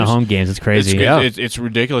 home ton games. Of home games. It's crazy. It's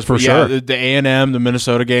ridiculous for sure. Yeah, the A&M, the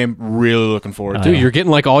Minnesota game, really looking forward to. Dude, you're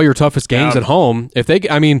getting like all your toughest games at home. If they,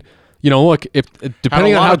 look, if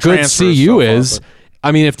depending on how good CU is.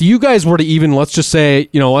 If you guys were to even, let's just say,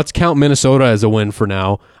 let's count Minnesota as a win for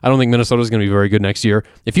now. I don't think Minnesota is going to be very good next year.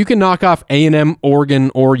 If you can knock off A&M, Oregon,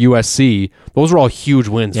 or USC, those are all huge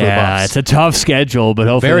wins for the Buffs. Yeah, it's a tough schedule, but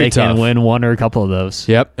hopefully Very they tough. can win one or a couple of those.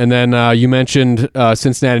 Yep. And then you mentioned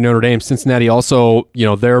Cincinnati, Notre Dame. Cincinnati also,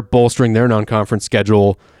 they're bolstering their non-conference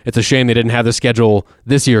schedule. It's a shame they didn't have the schedule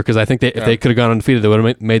this year, because I think if they could have gone undefeated, they would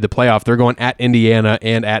have made the playoff. They're going at Indiana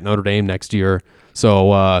and at Notre Dame next year.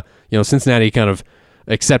 So, Cincinnati kind of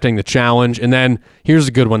accepting the challenge. And then here's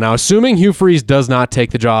a good one. Now, assuming Hugh Freeze does not take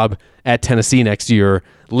the job at Tennessee next year,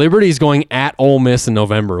 Liberty's going at Ole Miss in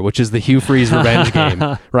November, which is the Hugh Freeze revenge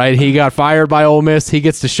game, right? He got fired by Ole Miss. He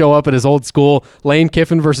gets to show up at his old school. Lane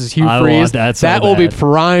Kiffin versus Hugh Freeze. That will be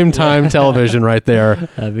prime time television right there.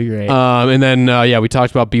 That'd be great. And then, we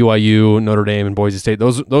talked about BYU, Notre Dame, and Boise State.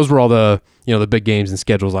 Those were all the the big games and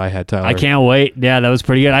schedules I had, Tyler. I can't wait. Yeah, that was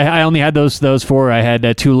pretty good. I only had those 4. I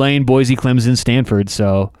had Tulane, Boise, Clemson, Stanford.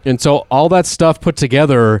 So all that stuff put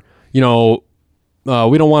together, we don't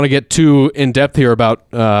want to get too in depth here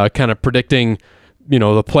about kind of predicting,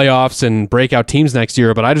 the playoffs and breakout teams next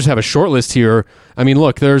year. But I just have a short list here.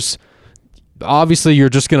 Look, there's obviously you're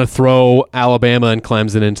just going to throw Alabama and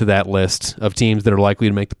Clemson into that list of teams that are likely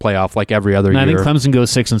to make the playoff like every other year. I think Clemson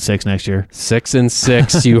goes 6-6 next year.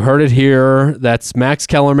 6-6. You heard it here. That's Max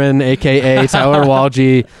Kellerman, a.k.a. Tyler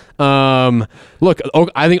Walgie. Look,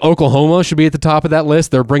 I think Oklahoma should be at the top of that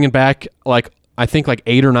list. They're bringing back I think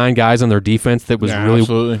 8 or 9 guys on their defense that was really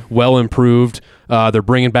absolutely. well improved. They're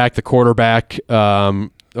bringing back the quarterback,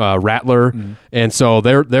 Rattler, and so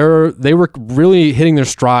they were really hitting their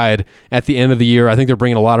stride at the end of the year. I think they're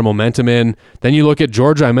bringing a lot of momentum in. Then you look at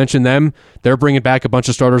Georgia. I mentioned them. They're bringing back a bunch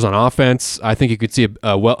of starters on offense. I think you could see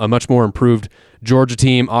a much more improved Georgia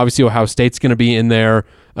team. Obviously, Ohio State's going to be in there.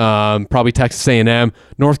 Probably Texas A&M,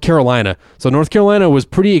 North Carolina. So North Carolina was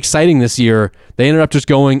pretty exciting this year. They ended up just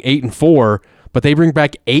going 8-4. But they bring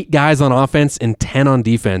back 8 guys on offense and 10 on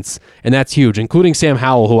defense, and that's huge, including Sam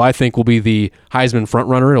Howell, who I think will be the Heisman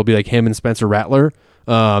frontrunner. It'll be like him and Spencer Rattler.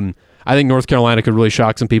 I think North Carolina could really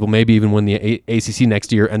shock some people, maybe even win the ACC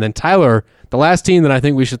next year. And then Tyler, the last team that I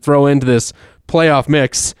think we should throw into this playoff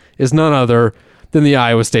mix is none other than the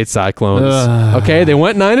Iowa State Cyclones. Okay, they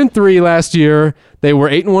went 9-3 last year. They were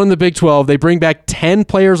 8-1 in the Big 12. They bring back 10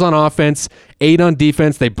 players on offense, 8 on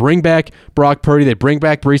defense. They bring back Brock Purdy. They bring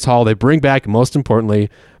back Breece Hall. They bring back, most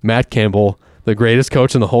importantly, Matt Campbell, the greatest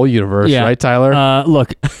coach in the whole universe. Right, Tyler?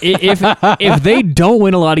 Look, if they don't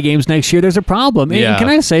win a lot of games next year, there's a problem. And can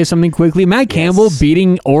I say something quickly? Matt Campbell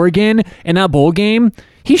beating Oregon in that bowl game,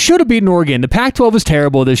 he should have beaten Oregon. The Pac-12 was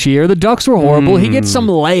terrible this year. The Ducks were horrible. He gets some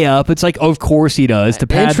layup. It's like, of course he does. To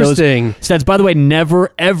pad those stats. By the way,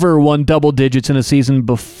 never, ever won double digits in a season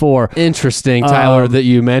before. Interesting, Tyler, that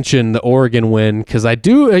you mentioned the Oregon win, because I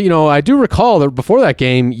do recall that before that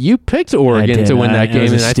game, you picked Oregon to win that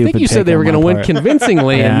game, and I think you said they were going to win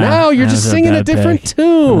convincingly, and now you're just singing a different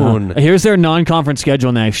tune. Here's their non-conference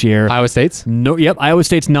schedule next year. Iowa State's? Iowa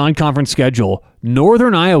State's non-conference schedule.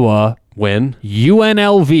 Northern Iowa. Win.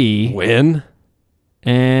 UNLV. Win.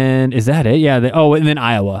 And is that it? Yeah. And then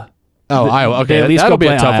Iowa. Oh, Iowa. They Okay, at least that'll go be a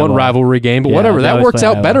play tough one, Iowa. rivalry game. But Yeah, whatever, they that always works play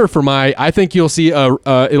out Iowa. better for my. I think you'll see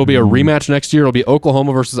it'll be a rematch next year. It'll be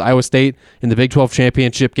Oklahoma versus Iowa State in the Big 12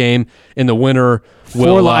 championship game. In the winner, I see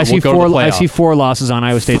will go to the I playoff. see 4 losses on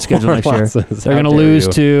Iowa State's schedule next year. losses. They're How going to dare lose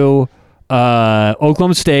you. to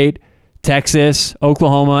Oklahoma State, Texas,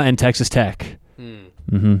 Oklahoma, and Texas Tech.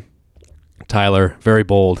 Tyler, very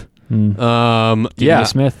bold. Dean Yeah.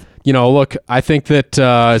 Smith. Look, I think that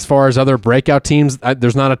as far as other breakout teams,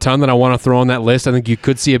 there's not a ton that I want to throw on that list. I think you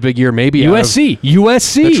could see a big year, maybe out of USC.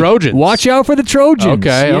 the Trojans. Watch out for the Trojans.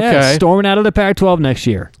 Okay, okay. Storming out of the Pac-12 next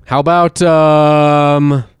year. How about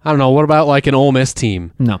I don't know. What about like an Ole Miss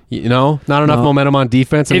team? No. Not enough momentum on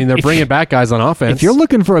defense. I mean, they're bringing back guys on offense. If you're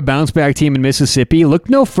looking for a bounce-back team in Mississippi, look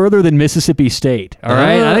no further than Mississippi State. All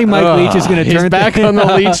right, I think Mike Leach is going to turn He's back on the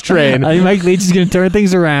Leach train. I think Mike Leach is going to turn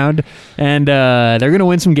things around, and they're going to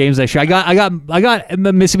win some games next year. I got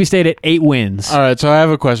Mississippi State at 8 wins. All right, so I have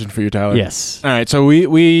a question for you, Tyler. Yes. All right, so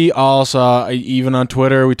we all saw, even on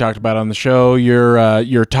Twitter, we talked about it on the show,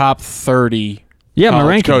 your top 30 Yeah, my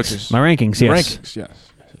college rankings. coaches. My rankings. Yes. Rankings, yes.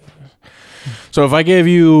 So if I gave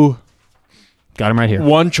you Got him right here.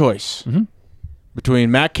 one choice between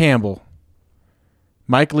Matt Campbell,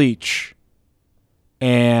 Mike Leach,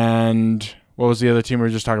 and what was the other team we were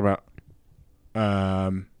just talking about?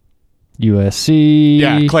 USC.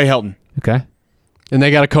 Yeah, Clay Helton. Okay. and they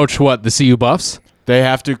got to coach what? The CU Buffs? They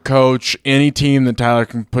have to coach any team that Tyler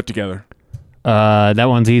can put together. That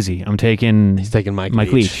one's easy. I'm taking. He's taking Mike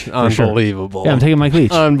Leach. for sure. Unbelievable. Yeah, I'm taking Mike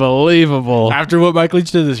Leach. Unbelievable. After what Mike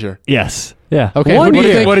Leach did this year. Yes. Yeah. Okay, One who do you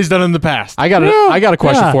year. think- What he's done in the past. I got a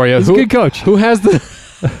question Yeah, for you. he's a good coach. Who has the?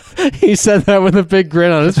 He said that with a big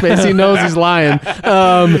grin on his face. He knows he's lying.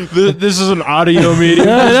 This is an audio medium.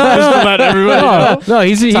 No. Just to let everybody know. No,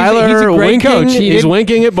 he's a Tyler great winking. coach. He's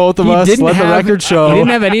winking at both of us. Let the record show. He didn't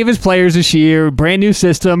have any of his players this year. Brand new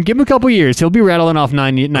system. Give him a couple years. He'll be rattling off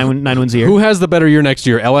nine wins a year. Who has the better year next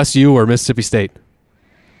year, LSU or Mississippi State?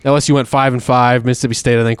 LSU went 5-5. Mississippi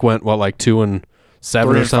State, I think, went 2-7 or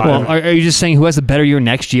 3-5. something. Well, are you just saying who has a better year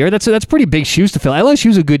next year? That's pretty big shoes to fill.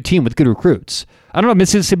 LSU's a good team with good recruits. I don't know if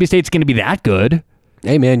Mississippi State's going to be that good.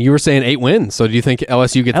 Hey man, you were saying 8 wins. So do you think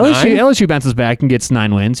LSU gets 9? LSU bounces back and gets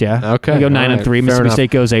 9 wins. Yeah. Okay, They go all 9-3. right, fair Mississippi enough.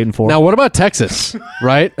 State goes 8-4. Now, what about Texas?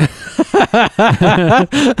 Right?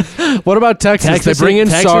 What about Texas? They bring in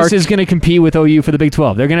Texas Sark. is going to compete with OU for the Big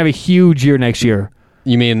 12. They're going to have a huge year next year.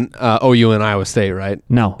 You mean OU and Iowa State, right?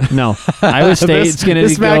 No. Iowa State's going to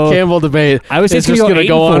This Matt go. Campbell debate. Iowa State's is just gonna going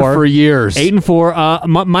go to go 8-4. on for years. 8-4.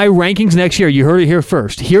 My rankings next year. You heard it here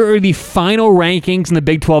first. Here are the final rankings in the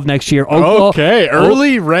Big 12 next year. Okay,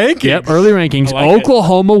 early rankings. Yep, early rankings. I like it.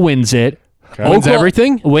 Oklahoma wins it. Wins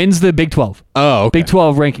everything? Wins the Big 12. Oh, okay. Big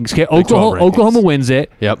 12 rankings. Okay, 12 rankings. Oklahoma wins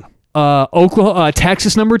it. Yep.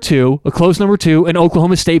 Texas number 2, a close number 2, and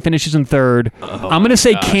Oklahoma State finishes in 3rd. I'm going to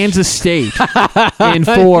say Kansas State in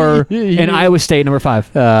 4, and Iowa State number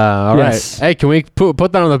 5. All Yes. right. Hey, can we put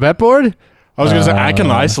that on the bet board? I was going to say, I can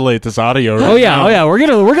isolate this audio right Oh yeah, now. We're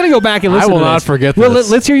gonna go back and I listen. will to not this. forget Well, this.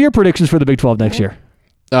 let's hear your predictions for the Big 12 next year.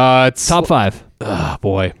 It's Top 5. Oh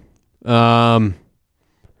boy.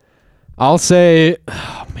 I'll say,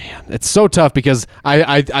 oh man, it's so tough because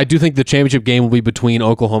I do think the championship game will be between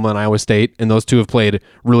Oklahoma and Iowa State, and those two have played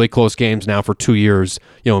really close games now for 2 years.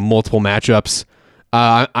 Multiple matchups.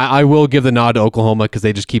 I will give the nod to Oklahoma because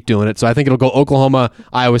they just keep doing it. So I think it'll go Oklahoma,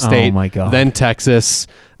 Iowa State, my God. then Texas,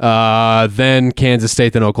 then Kansas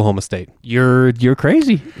State, then Oklahoma State. You're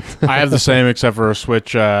crazy. I have the same except for a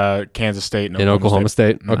switch Kansas State In Oklahoma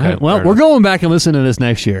State. Okay. Well, fair we're enough. going back and listening to this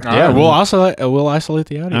next year. All right, we'll isolate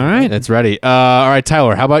the audio. All right. It's ready. All right,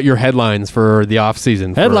 Tyler, how about your headlines for the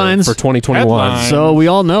offseason? Headlines. For 2021. Headlines. So we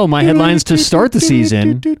all know my headlines to start the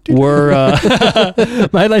season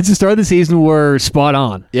were spot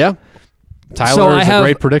on. Yeah. Tyler So I is a have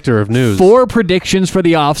great predictor of news. 4 predictions for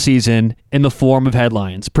the offseason in the form of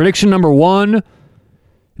headlines. Prediction number 1,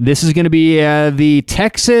 this is going to be the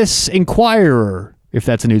Texas Inquirer, if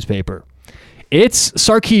that's a newspaper. It's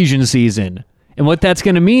Sarkisian season. And what that's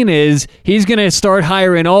going to mean is he's going to start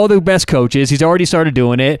hiring all the best coaches. He's already started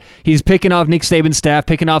doing it. He's picking off Nick Saban's staff,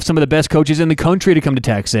 picking off some of the best coaches in the country to come to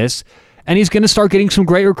Texas. And he's going to start getting some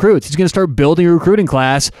great recruits. He's going to start building a recruiting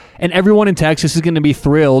class, and everyone in Texas is going to be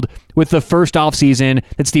thrilled with the first offseason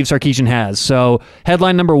that Steve Sarkisian has. So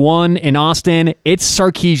headline number 1 in Austin, it's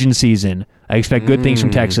Sarkisian season. I expect good things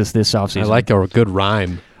from Texas this offseason. I like a good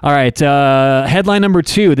rhyme. All right, headline number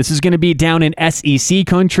 2. This is going to be down in SEC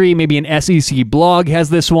country. Maybe an SEC blog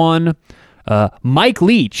has this one. Mike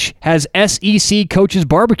Leach has SEC coaches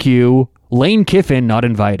barbecue. Lane Kiffin not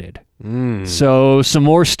invited. So some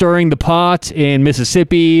more stirring the pot in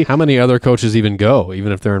Mississippi. How many other coaches even go,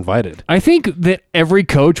 even if they're invited? I think that every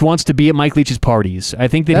coach wants to be at Mike Leach's parties. I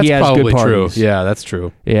think that That's he has probably good parties. true. Yeah, that's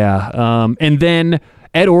true. Yeah. And then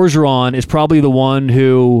Ed Orgeron is probably the one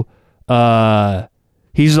who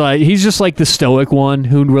he's just like the stoic one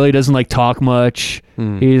who really doesn't like talk much.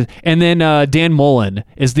 And then Dan Mullen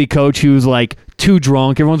is the coach who's like too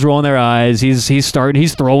drunk. Everyone's rolling their eyes. He's throwing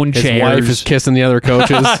His chairs. wife is kissing the other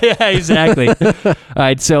coaches. Yeah, exactly. All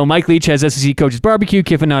right, so Mike Leach has SEC coaches barbecue.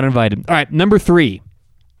 Kiffin not invited. All right, number 3.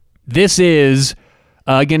 This is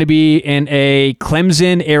going to be in a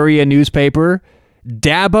Clemson area newspaper.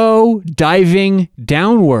 Dabo diving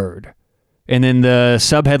downward. And then the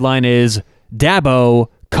subheadline is Dabo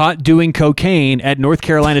caught doing cocaine at North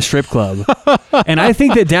Carolina strip club. And I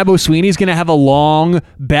think that Dabo Sweeney is going to have a long,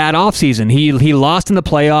 bad offseason. He lost in the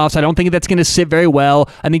playoffs. I don't think that's going to sit very well.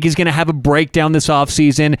 I think he's going to have a breakdown this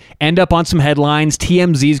offseason, end up on some headlines.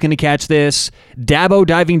 TMZ is going to catch this. Dabo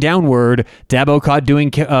diving downward. Dabo caught doing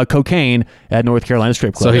cocaine at North Carolina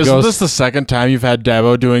strip club. So he Isn't goes- this the second time you've had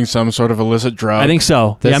Dabo doing some sort of illicit drug? I think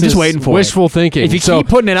so. This Yeah, I'm just is waiting for wishful it. thinking. If you So keep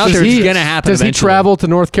putting it out does there, he- it's going to happen Does he eventually. travel to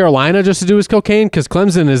North Carolina just to do his cocaine? Because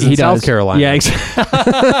Clemson is in South Carolina. Yeah,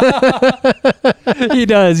 he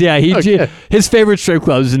does. Yeah, his favorite strip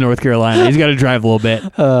club is in North Carolina. He's got to drive a little bit,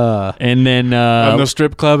 and then And the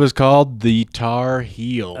strip club is called the Tar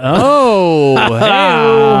Heel. oh, hey,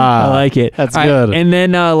 I like it. That's All right, good. And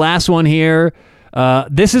then last one here.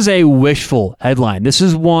 This is a wishful headline. This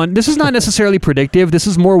is not necessarily predictive. This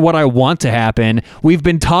is more what I want to happen. We've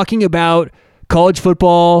been talking about college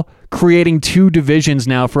football creating 2 divisions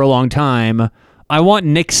now for a long time. I want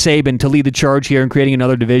Nick Saban to lead the charge here in creating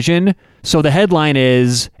another division. So the headline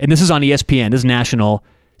is, and this is on ESPN, this is national,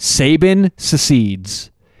 Saban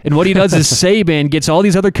secedes. And what he does is Saban gets all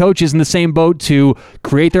these other coaches in the same boat to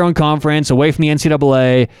create their own conference away from the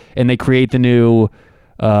NCAA, and they create the new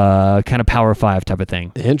kind of Power 5 type of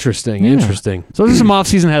thing. Interesting. So those are some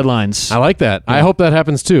off-season headlines. I like that. I hope that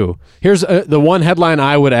happens too. Here's the one headline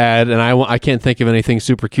I would add, and I can't think of anything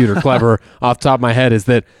super cute or clever off the top of my head, is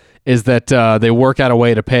that they work out a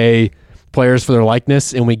way to pay players for their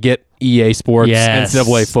likeness, and we get EA Sports, Yes.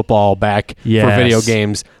 NCAA football back for Yes. video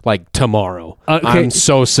games like tomorrow. Okay. I'm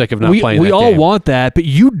so sick of not playing we that all game. want that, but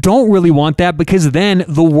you don't really want that because then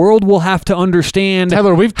the world will have to understand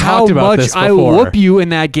Tyler, we've how talked about much this I before. whoop you in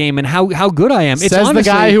that game and how good I am. It's Says honestly, the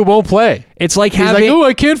guy who won't play. it's like He's having like, oh,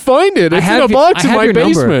 I can't find it. It's in a box in my your number.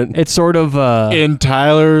 basement. It's sort of In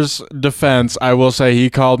Tyler's defense, I will say he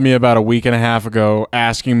called me about a week and a half ago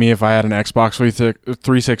asking me if I had an Xbox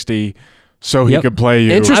 360 so he Yep. could play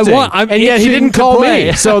you. Interesting. I'm and yet he itching didn't to call play.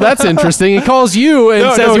 me. So that's interesting. He calls you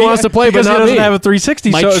and says he wants to play, but because he not doesn't me. have a 360.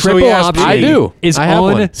 my so triple he asked me. option I do. is I have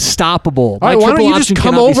one. unstoppable. All right, My why don't triple you just option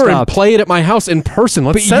come cannot be over and stopped. play it at my house in person?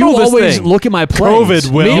 Let's But settle you this always thing. look at my plays.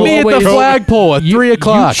 COVID, Will. Meet me at the always- flagpole at 3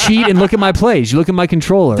 o'clock. You cheat and look at my plays. You look at my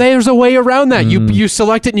controller. There's a way around that. You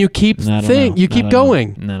select it and you keep I don't thing. know. You I keep don't know.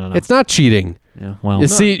 going. No. It's not cheating. Yeah, well, You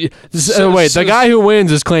see, wait, the guy who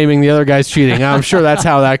wins is claiming the other guy's cheating. I'm sure that's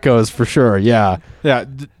how that goes for sure. Yeah. Yeah.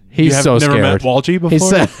 He's you have so never scared. met Walgie before? He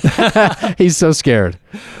said he's so scared.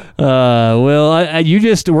 well,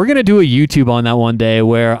 we're gonna do a YouTube on that one day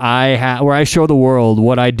where I show the world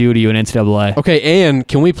what I do to you in NCAA. Okay, and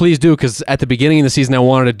can we please do, because at the beginning of the season I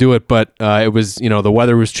wanted to do it, but it was, the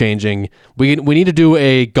weather was changing. We need to do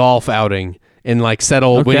a golf outing and like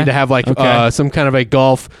settle. We Okay. need to have like Okay. some kind of a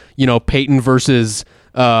golf, Peyton versus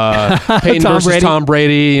Peyton Tom versus Brady? Tom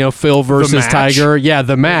Brady, Phil versus match? Tiger. Yeah,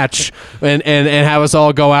 the match, and have us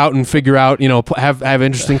all go out and figure out, have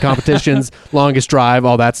interesting competitions, longest drive,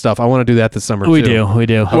 all that stuff. I want to do that this summer. We too.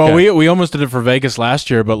 do. Well, we almost did it for Vegas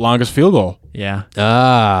last year, but longest field goal. Yeah.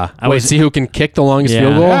 Wait, see who can kick the longest Yeah.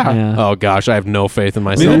 field goal? Yeah. Oh gosh, I have no faith in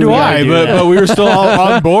myself. Neither do we I, gotta do that. but we were still all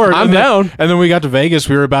on board. I'm And then- down. And then we got to Vegas.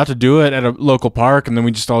 We were about to do it at a local park, and then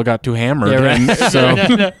we just all got too hammered. Yeah, right. And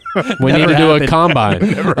so, We need to do a happened. combine,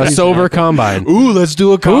 a sober combine. ooh, let's do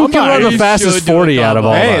a Who combine. can run the You fastest should do a 40 out of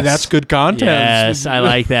all Hey, of us? that's good content. Yes, I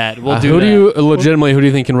like that. We'll do who that. do you legitimately? Who do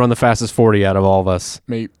you think can run the fastest 40 out of all of us?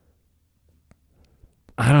 Mate,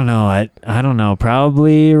 I don't know. I don't know.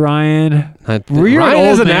 Probably Ryan. You're an Ryan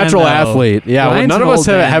is old a man, natural though. athlete. Yeah, well, Ryan's none an of us old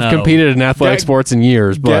have, man, have though. competed in athletic sports in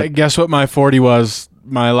years, but guess what my 40 was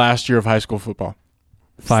my last year of high school football?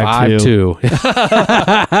 5'2".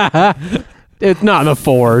 5'2". It's not in the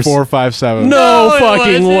fours. 4.57. No it fucking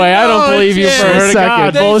wasn't. way! I don't No, believe you it's for a shit.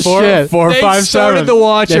 second. They- Bullshit. 4.57. the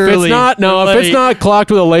watch If it's not, if it's not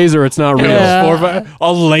clocked with a laser, it's not real. Yeah.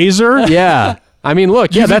 A laser? Yeah. I mean,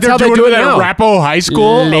 look, yeah, You think that's how they they're do doing it at now. Arapahoe High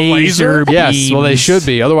School. Laser Yes, well, they should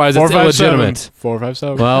be. Otherwise, it's illegitimate.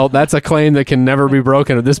 457. Well, that's a claim that can never be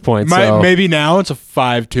broken at this point. So. Maybe now it's a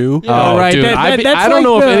 5.2. Oh, right, dude, that's I don't like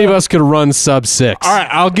know if the- any of us could run sub 6. All right,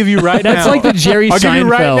 I'll give you right now. That's like the Jerry I'll give you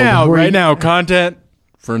right Seinfeld, now. where Right you- now, content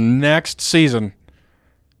for next season.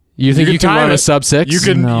 You think you can time run a it. sub 6? You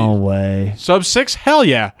can- No way. Sub 6? Hell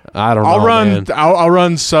yeah. I don't know. I'll run. Man. I'll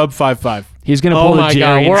run sub 5.5. He's gonna Oh pull my the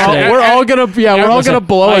Jerry. god, we're and say, all gonna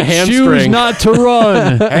blow a I choose hamstring. not to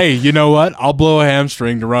run. Hey, you know what? I'll blow a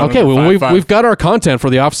hamstring to run. Okay, with well a we've 5.5. got our content for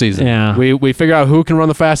the offseason. Yeah. We figure out who can run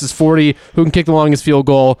the fastest 40, who can kick the longest field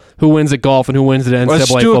goal, who wins at golf, and who wins at NCAA Let's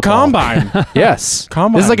do football. a combine. Yes,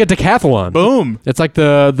 Combine. This is like a decathlon. Boom. It's like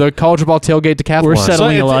the college football tailgate decathlon. We're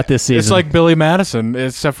settling So a lot this season. It's like Billy Madison,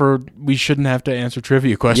 except for we shouldn't have to answer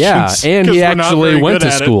trivia questions. Yeah, and 'cause he we're not actually very went good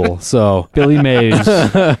to at it. school. So Billy Mays.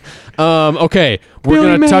 okay, we're Billy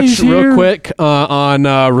gonna touch Mays real here. quick on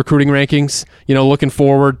recruiting rankings. Looking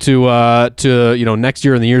forward to next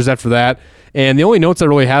year and the years after that. And the only notes I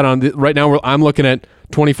really had on right now, I'm looking at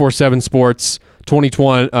 24/7 Sports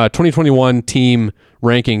 2021 team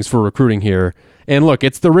rankings for recruiting here. And look,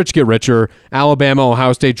 it's the rich get richer. Alabama,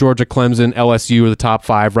 Ohio State, Georgia, Clemson, LSU are the top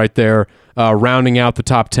 5 right there. Rounding out the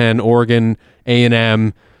top 10, Oregon,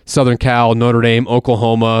 A&M, Southern Cal, Notre Dame,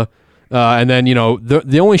 Oklahoma. And then,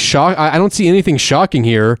 the only shock, I don't see anything shocking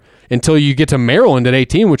here until you get to Maryland at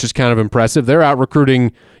 18, which is kind of impressive. They're out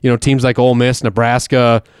recruiting, teams like Ole Miss,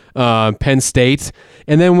 Nebraska, Penn State.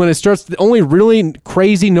 And then when it starts, the only really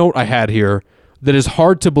crazy note I had here that is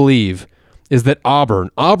hard to believe is that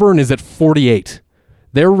Auburn is at 48.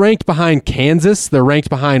 They're ranked behind Kansas. They're ranked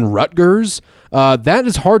behind Rutgers. That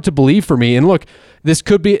is hard to believe for me. And look, this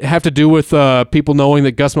could have to do with people knowing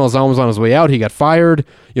that Gus Malzahn was on his way out. He got fired.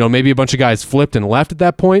 Maybe a bunch of guys flipped and left at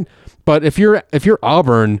that point. But if you're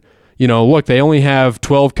Auburn, look, they only have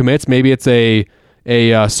 12 commits. Maybe it's a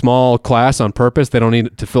small class on purpose. They don't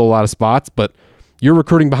need to fill a lot of spots. But you're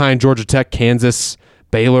recruiting behind Georgia Tech, Kansas,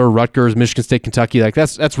 Baylor, Rutgers, Michigan State, Kentucky. Like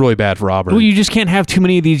that's really bad for Auburn. Well, you just can't have too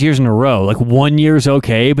many of these years in a row. Like 1 year's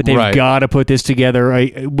okay, but they've Right. got to put this together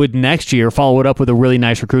with next year, follow it up with a really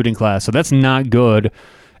nice recruiting class. So that's not good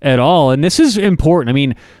at all. And this is important. I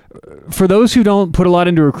mean, for those who don't put a lot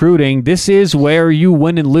into recruiting, this is where you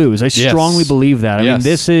win and lose. I strongly believe that. I mean,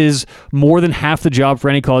 this is more than half the job for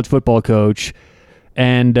any college football coach.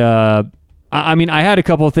 And I mean, I had a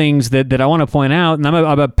couple of things that I want to point out, and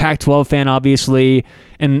I'm a Pac-12 fan, obviously,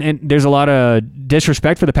 and there's a lot of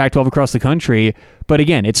disrespect for the Pac-12 across the country. But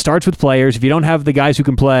again, it starts with players. If you don't have the guys who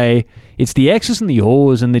can play, it's the X's and the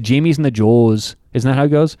O's and the Jimmys and the Joels. Isn't that how it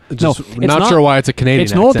goes? Just it's not sure why it's a Canadian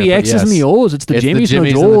It's not accent, the but X's yes. and the O's. It's the It's the Jimmys and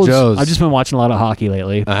the Jimmys and the Joels. Joes. I've just been watching a lot of hockey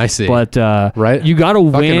lately. I see. But Right. you got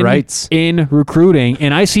to Fucking win rights. in recruiting.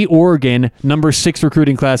 And I see Oregon, number 6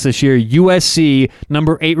 recruiting class this year. USC,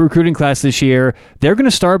 number 8 recruiting class this year. They're going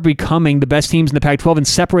to start becoming the best teams in the Pac-12 and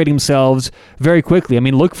separating themselves very quickly. I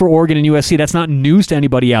mean, look for Oregon and USC. That's not news to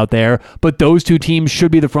anybody out there, but those two teams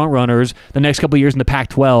should be the front runners the next couple of years in the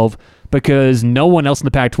Pac-12, because no one else in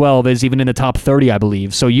the Pac-12 is even in the top 30, I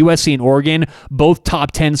believe. So USC and Oregon, both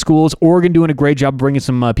top 10 schools. Oregon doing a great job bringing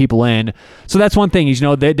some people in. So that's one thing.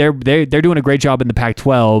 They're doing a great job in the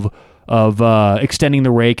Pac-12 of extending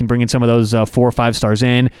the rake and bringing some of those 4 or 5 stars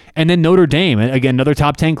in. And then Notre Dame, again, another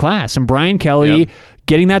top 10 class. And Brian Kelly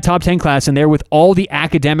getting that top 10 class in there with all the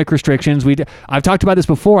academic restrictions. I've talked about this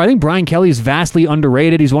before. I think Brian Kelly is vastly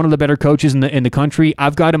underrated. He's one of the better coaches in the country.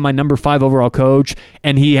 I've got him my number 5 overall coach,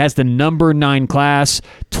 and he has the number 9 class,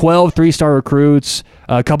 12 3-star recruits,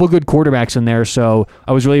 a couple good quarterbacks in there. So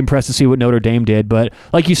I was really impressed to see what Notre Dame did. But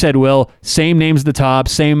like you said, Will, same names at the top,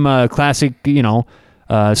 same classic,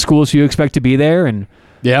 schools you expect to be there, and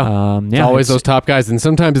it's always those top guys. And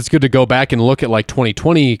sometimes it's good to go back and look at like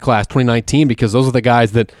 2020 class, 2019, because those are the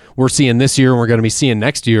guys that we're seeing this year and we're going to be seeing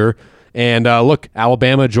next year. And look,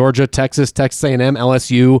 Alabama, Georgia, Texas A&M,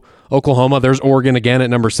 LSU, Oklahoma. There's Oregon again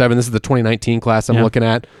at number 7. This is the 2019 class I'm looking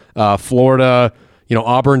at. Florida,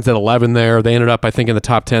 Auburn's at 11 there. They ended up, I think, in the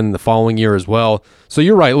top 10 the following year as well. So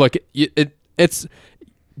you're right. Look, it's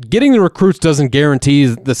getting the recruits doesn't guarantee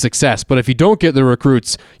the success, but if you don't get the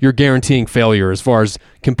recruits, you're guaranteeing failure as far as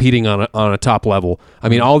competing on a top level. I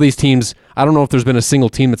mean, all these teams, I don't know if there's been a single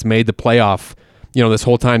team that's made the playoff, this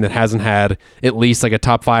whole time that hasn't had at least like a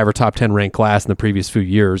top 5 or top 10 ranked class in the previous few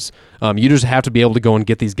years. You just have to be able to go and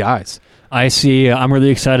get these guys. I'm really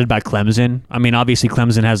excited about Clemson. I mean, obviously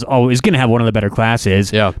Clemson is going to have one of the better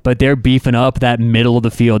classes. Yeah. But they're beefing up that middle of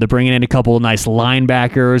the field. They're bringing in a couple of nice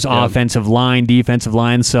linebackers, offensive line, defensive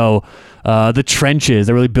line. So the trenches,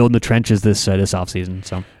 they're really building the trenches this offseason.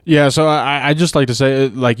 So. Yeah, so I just like to say,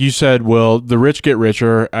 like you said, Will, the rich get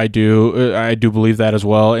richer. I do believe that as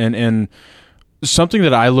well. And something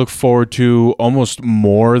that I look forward to almost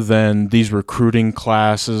more than these recruiting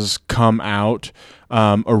classes come out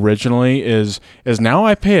originally is now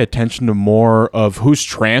I pay attention to more of who's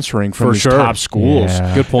transferring from these top schools.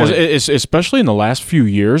 Yeah. Good point. Especially in the last few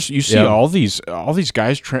years, you see all these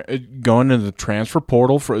guys going into the transfer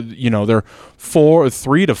portal for they're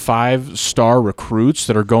 3 to 5 star recruits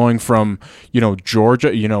that are going from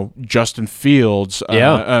Georgia, Justin Fields,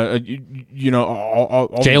 Jalen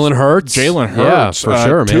Hurts, yeah, for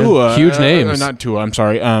sure, man. Tua, Huge names, not Tua. I'm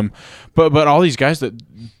sorry, but all these guys that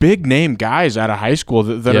big name guys out of high school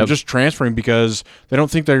that are just transferring because they don't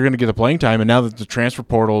think they're going to get the playing time. And now that the transfer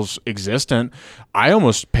portal's existent, I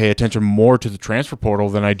almost pay attention more to the transfer portal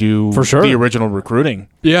than I do the original recruiting.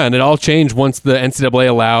 Yeah, and it all changed once the NCAA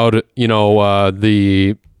allowed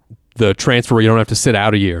the transfer where you don't have to sit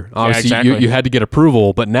out a year. Obviously, you had to get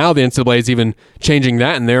approval, but now the NCAA is even changing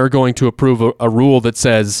that, and they're going to approve a rule that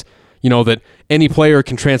says that any player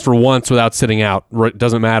can transfer once without sitting out. It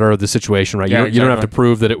doesn't matter the situation, right? You don't have to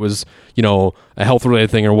prove that it was, a health-related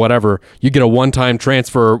thing or whatever. You get a one-time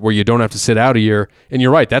transfer where you don't have to sit out a year. And you're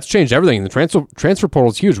right, that's changed everything. The transfer portal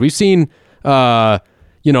is huge. We've seen,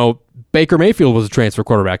 Baker Mayfield was a transfer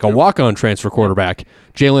quarterback, a walk-on transfer quarterback.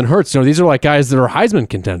 Jalen Hurts, these are like guys that are Heisman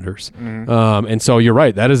contenders. Mm-hmm. And so you're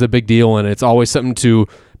right, that is a big deal, and it's always something to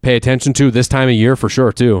pay attention to this time of year for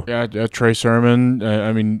sure, too. Yeah, Trey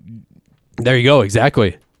Sermon, there you go,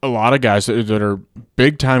 exactly. A lot of guys that are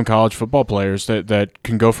big-time college football players that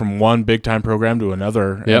can go from one big-time program to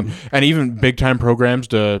another. Yep. And even big-time programs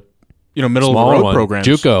to, middle-of-the-road programs.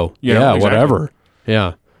 JUCO. Whatever.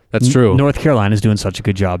 Yeah, that's true. North Carolina's doing such a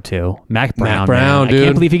good job, too. Mac Brown, dude. I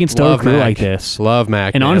can't believe he can still recruit like this. Love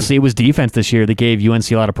Mac, And honestly, it was defense this year that gave UNC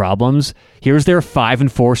a lot of problems. Here's their 5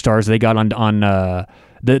 and 4 stars they got on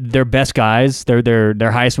their best guys,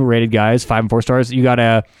 their highest rated guys, 5 and 4 stars. You got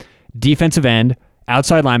a defensive end,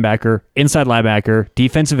 outside linebacker, inside linebacker,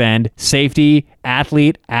 defensive end, safety,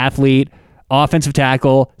 athlete, offensive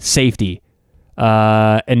tackle, safety,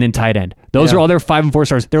 and then tight end. Those are all their 5 and 4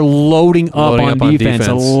 stars. They're loading up on defense.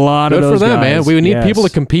 A lot of those Good for them, guys. man. We need people to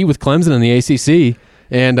compete with Clemson in the ACC.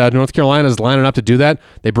 And North Carolina is lining up to do that.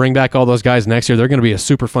 They bring back all those guys next year. They're going to be a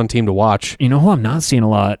super fun team to watch. You know who I'm not seeing a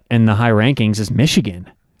lot in the high rankings is Michigan.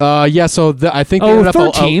 So I think they're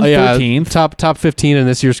 13th. Top 15 in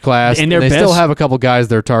this year's class. And they still have a couple guys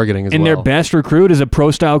they're targeting as well. And their best recruit is a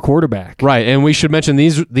pro-style quarterback. Right, and we should mention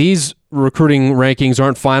these recruiting rankings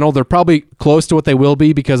aren't final. They're probably close to what they will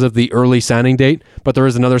be because of the early signing date, but there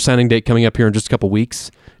is another signing date coming up here in just a couple weeks.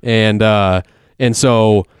 And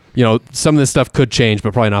so some of this stuff could change,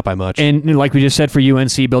 but probably not by much. And like we just said for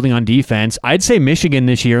UNC, building on defense, I'd say Michigan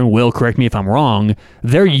this year, and Will, correct me if I'm wrong,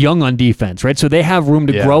 they're young on defense, right? So they have room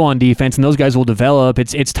to grow on defense, and those guys will develop.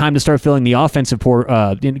 It's time to start filling the offensive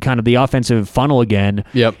kind of the offensive funnel again.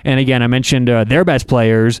 Yep. And again, I mentioned their best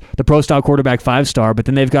players, the pro-style quarterback 5-star, but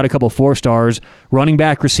then they've got a couple 4-stars, running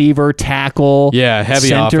back, receiver, tackle, heavy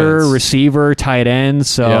center, offense. Receiver, tight end.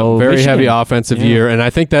 So very Michigan, heavy offensive year, and I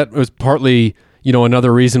think that was partly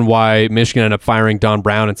another reason why Michigan ended up firing Don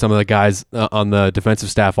Brown and some of the guys on the defensive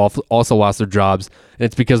staff also lost their jobs. And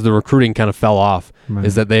it's because the recruiting kind of fell off. Right.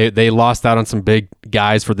 Is that they lost out on some big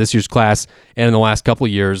guys for this year's class and in the last couple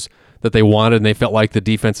of years that they wanted, and they felt like the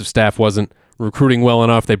defensive staff wasn't recruiting well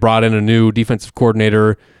enough. They brought in a new defensive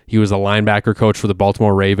coordinator. He was a linebacker coach for the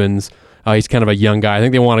Baltimore Ravens. He's kind of a young guy. I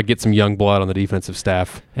think they want to get some young blood on the defensive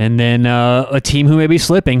staff. And then a team who may be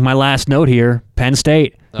slipping. My last note here, Penn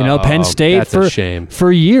State. Penn State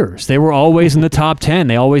for years. They were always in the top 10.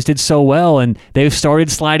 They always did so well, and they've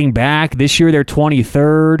started sliding back. This year they're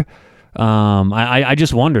 23rd. I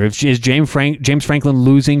just wonder, is James Franklin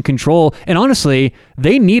losing control? And honestly,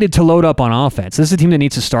 they needed to load up on offense. This is a team that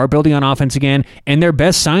needs to start building on offense again, and their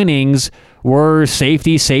best signings were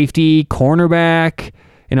safety, cornerback.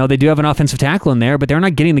 They do have an offensive tackle in there, but they're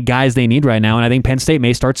not getting the guys they need right now, and I think Penn State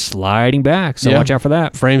may start sliding back, so watch out for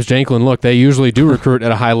that. Frames Janklin, look, they usually do recruit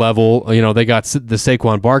at a high level. They got the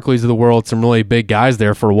Saquon Barkleys of the world, some really big guys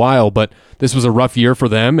there for a while, but this was a rough year for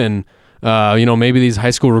them, and maybe these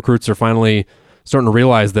high school recruits are finally starting to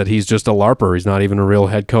realize that he's just a LARPer. He's not even a real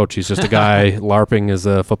head coach. He's just a guy LARPing as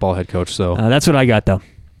a football head coach. So that's what I got, though.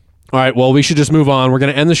 All right, well, we should just move on. We're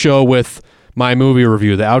going to end the show with my movie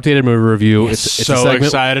review, the outdated movie review. It's so a segment.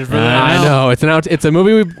 excited for that. I know it's a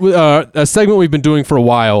movie a segment we've been doing for a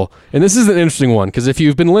while, and this is an interesting one because if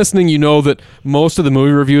you've been listening, you know that most of the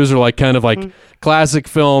movie reviews are like kind of like classic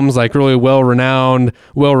films, like really well renowned,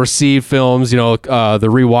 well received films. You know, the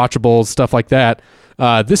rewatchables, stuff like that.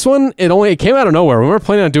 This one, it came out of nowhere. We were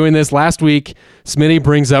planning on doing this last week. Smitty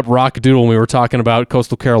brings up Rock-A-Doodle when we were talking about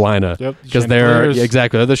Coastal Carolina. Yep, Because they're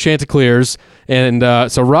the Chanticleers. And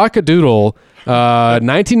so Rock-A-Doodle,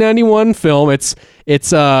 1991 film. It's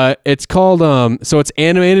called, so it's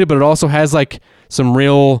animated, but it also has like some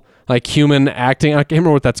real like human acting. I can't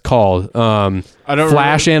remember what that's called. I don't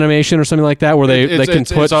Flash animation or something like that, where they can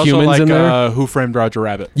put it's also humans like, in there. Who Framed Roger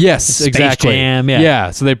Rabbit? Yes, Space exactly. Jam,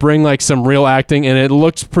 yeah. So they bring like some real acting, and it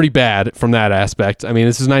looks pretty bad from that aspect. I mean,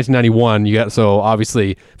 this is 1991. So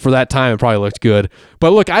obviously for that time, it probably looked good.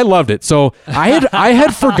 But look, I loved it. So I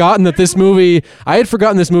had forgotten that this movie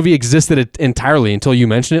existed entirely until you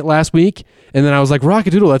mentioned it last week, and then I was like,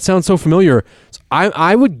 Rock-A-Doodle, that sounds so familiar. So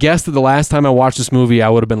I would guess that the last time I watched this movie, I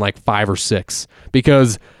would have been like 5 or 6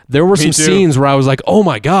 because there were some scenes where I was like, oh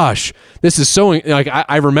my gosh, this is so, like,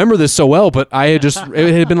 I remember this so well, but it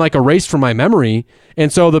had been like erased from my memory.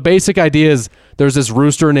 And so the basic idea is there's this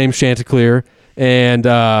rooster named Chanticleer,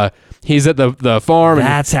 and he's at the farm.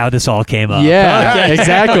 That's how this all came up. Yeah,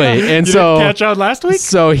 exactly. And You so didn't catch on last week?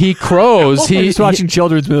 So he crows. He's watching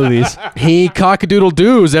children's movies. He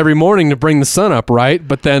cock-a-doodle-doos every morning to bring the sun up, right?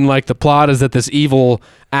 But then, like, the plot is that this evil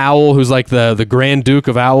owl, who's like the Grand Duke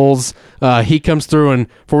of owls, he comes through, and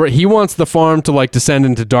he wants the farm to like descend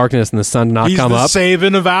into darkness and the sun to not come up. He's the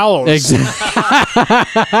Saban of owls.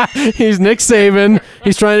 He's Nick Saban.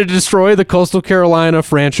 He's trying to destroy the Coastal Carolina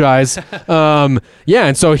franchise. And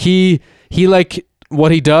so he like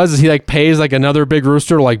what he does is he like pays like another big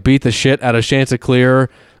rooster to like beat the shit out of Chanticleer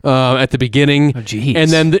at the beginning. Oh, geez. And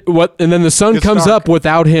then the sun comes up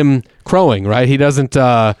without him crowing, right? He doesn't.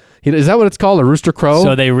 Is that what it's called? A rooster crow?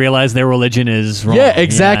 So they realize their religion is wrong. Yeah,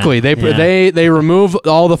 exactly. They remove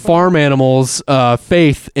all the farm animals'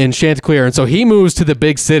 faith in Chanticleer, and so he moves to the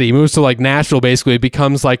big city. He moves to like Nashville. Basically,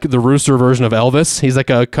 becomes like the rooster version of Elvis. He's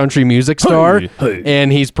like a country music star,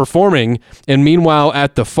 and he's performing. And meanwhile,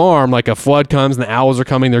 at the farm, like a flood comes, and the owls are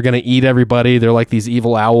coming. They're going to eat everybody. They're like these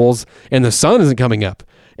evil owls, and the sun isn't coming up.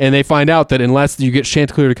 And they find out that unless you get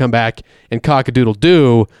Chanticleer to come back and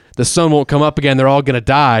cock-a-doodle-doo, the sun won't come up again. They're all going to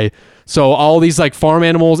die. So all these like farm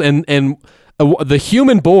animals and the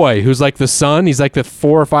human boy who's like the son, he's like the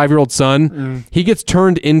 4 or 5-year-old son, he gets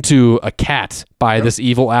turned into a cat by this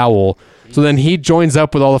evil owl. So then he joins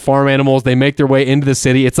up with all the farm animals. They make their way into the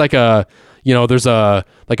city. It's like there's a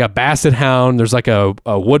basset hound. There's like a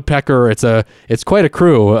woodpecker. It's quite a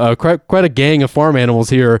crew, quite a gang of farm animals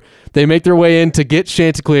here. They make their way in to get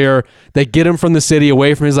Chanticleer. They get him from the city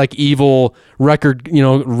away from his like evil record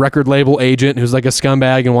label agent who's like a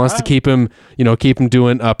scumbag and wants to keep him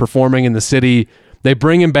doing performing in the city. They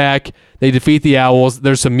bring him back. They defeat the owls.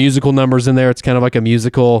 There's some musical numbers in there. It's kind of like a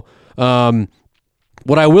musical.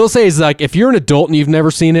 What I will say is, like, if you're an adult and you've never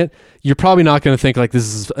seen it, you're probably not going to think like this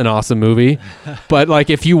is an awesome movie. But like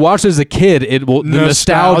if you watch it as a kid, the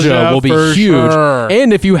nostalgia will be huge. Sure.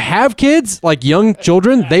 And if you have kids, like young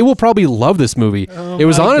children, they will probably love this movie. It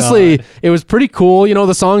was honestly, it was pretty cool. You know,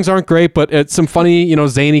 the songs aren't great, but it's some funny,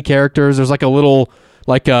 zany characters. There's like a little,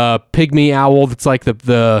 like a pygmy owl that's like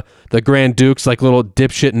the Grand Duke's like little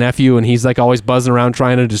dipshit nephew, and he's like always buzzing around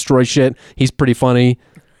trying to destroy shit. He's pretty funny.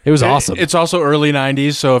 It was awesome. It's also early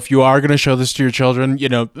 90s, so if you are going to show this to your children,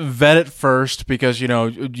 vet it first because, you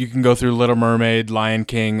can go through Little Mermaid, Lion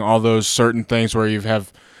King, all those certain things where you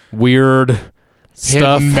have weird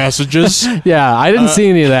stuff. Messages. Yeah, I didn't see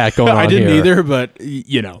any of that going on I didn't here. either, but,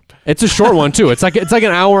 It's a short one, too. It's like an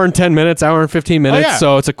hour and 10 minutes, hour and 15 minutes, yeah.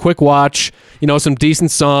 So it's a quick watch. Some decent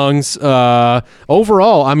songs.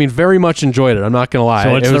 Overall, I mean, very much enjoyed it. I'm not going to lie.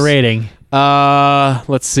 So what's the rating?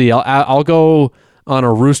 Let's see. I'll go on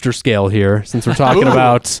a rooster scale here, since we're talking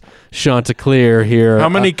about Chanticleer here. How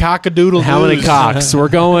many cock-a-doodle-doos? How many cocks? We're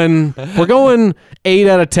going 8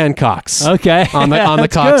 out of 10 cocks. Okay. On the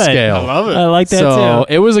cock good. scale. I love it. I like that So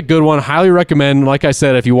too. it was a good one. Highly recommend. Like I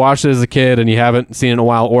said, if you watched it as a kid and you haven't seen it in a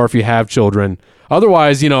while, or if you have children.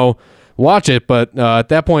 Otherwise, watch it, but at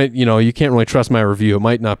that point, you can't really trust my review. It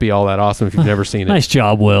might not be all that awesome if you've never seen it. Nice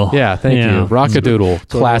job, Will. Yeah, thank you. Rock-A-Doodle,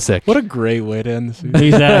 classic. What a great way to end the season.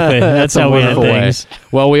 Exactly. That's a how we end wonderful way. things.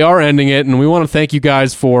 Well, we are ending it, and we want to thank you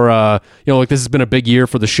guys for, this has been a big year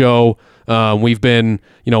for the show. We've been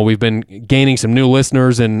gaining some new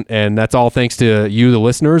listeners, and that's all thanks to you, the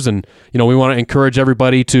listeners. And we want to encourage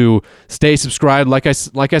everybody to stay subscribed. Like I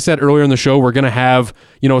said earlier in the show, we're going to have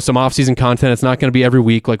some off-season content. It's not going to be every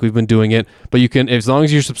week like we've been doing it, but you can, as long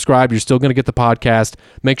as you're subscribed, you're still going to get the podcast.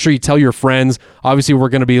 Make sure you tell your friends. Obviously, we're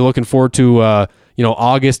going to be looking forward to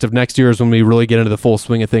August of next year is when we really get into the full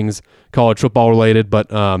swing of things college football related.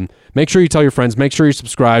 But make sure you tell your friends. Make sure you're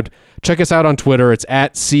subscribed. Check us out on Twitter. It's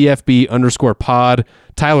at CFB_pod.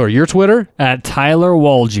 Tyler, your Twitter? At Tyler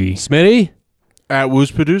Walgie. Smitty? At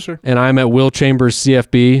Woo's Producer. And I'm at Will Chambers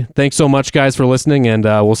CFB. Thanks so much, guys, for listening, and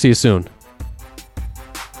we'll see you soon.